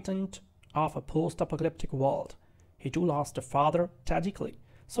 Inhabitant of a post-apocalyptic world, he too lost a father tragically,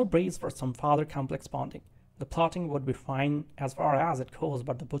 so brace for some father complex bonding. The plotting would be fine as far as it goes,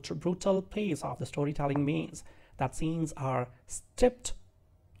 but the brutal pace of the storytelling means that scenes are stripped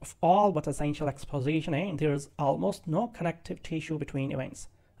of all but essential exposition, and there is almost no connective tissue between events.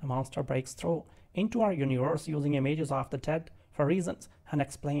 A monster breaks through into our universe using images of the dead for reasons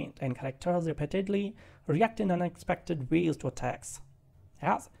unexplained, and characters repeatedly react in unexpected ways to attacks.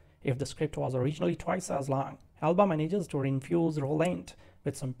 As if the script was originally twice as long, Elba manages to infuse Roland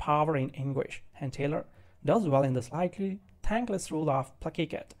with some power in anguish, and Taylor does well in the slightly thankless role of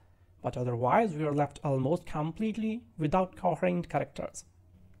placate, but otherwise we are left almost completely without coherent characters.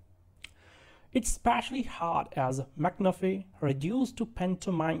 It's especially hard as McConaughey, reduced to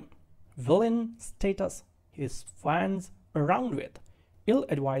pantomime villain status, his fans around with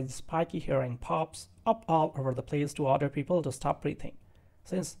ill-advised spiky hair and pops up all over the place to order people to stop breathing.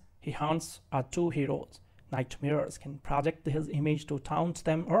 Since he haunts our two heroes, nightmares can project his image to taunt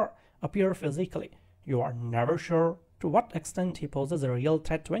them or appear physically. You are never sure to what extent he poses a real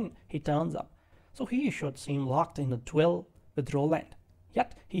threat when he turns up, so he should seem locked in a duel with Roland.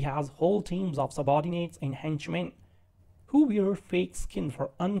 Yet he has whole teams of subordinates and henchmen who wear fake skin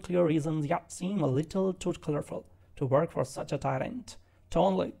for unclear reasons, yet seem a little too colorful to work for such a tyrant.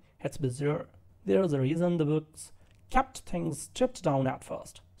 Tonally, it's bizarre. There's a reason the books kept things stripped down at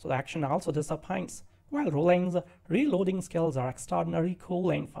first, so the action also disappoints, while Roland's reloading skills are extraordinarily cool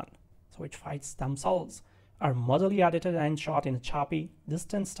and fun, so which fights themselves are muddily edited and shot in a choppy,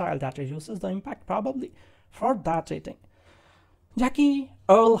 distant style that reduces the impact probably for that rating. Jackie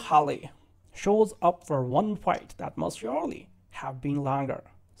Earl Haley shows up for one fight that must surely have been longer,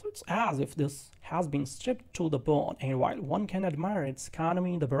 so it's as if this has been stripped to the bone, and while one can admire its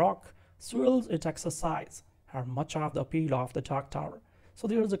economy, the Baroque swirls its exercise are much of the appeal of the Dark Tower, so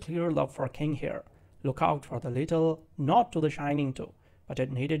there is a clear love for King here. Look out for the little nod to The Shining too, but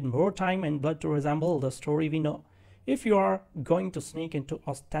it needed more time and blood to resemble the story we know. If you are going to sneak into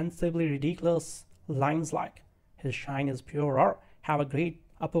ostensibly ridiculous lines like "his shine is pure" or "have a great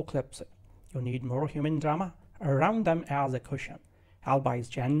apocalypse," you need more human drama around them as a cushion. Elba is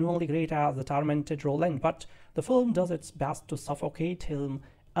genuinely great as the tormented Roland, but the film does its best to suffocate him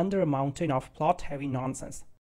under a mountain of plot-heavy nonsense.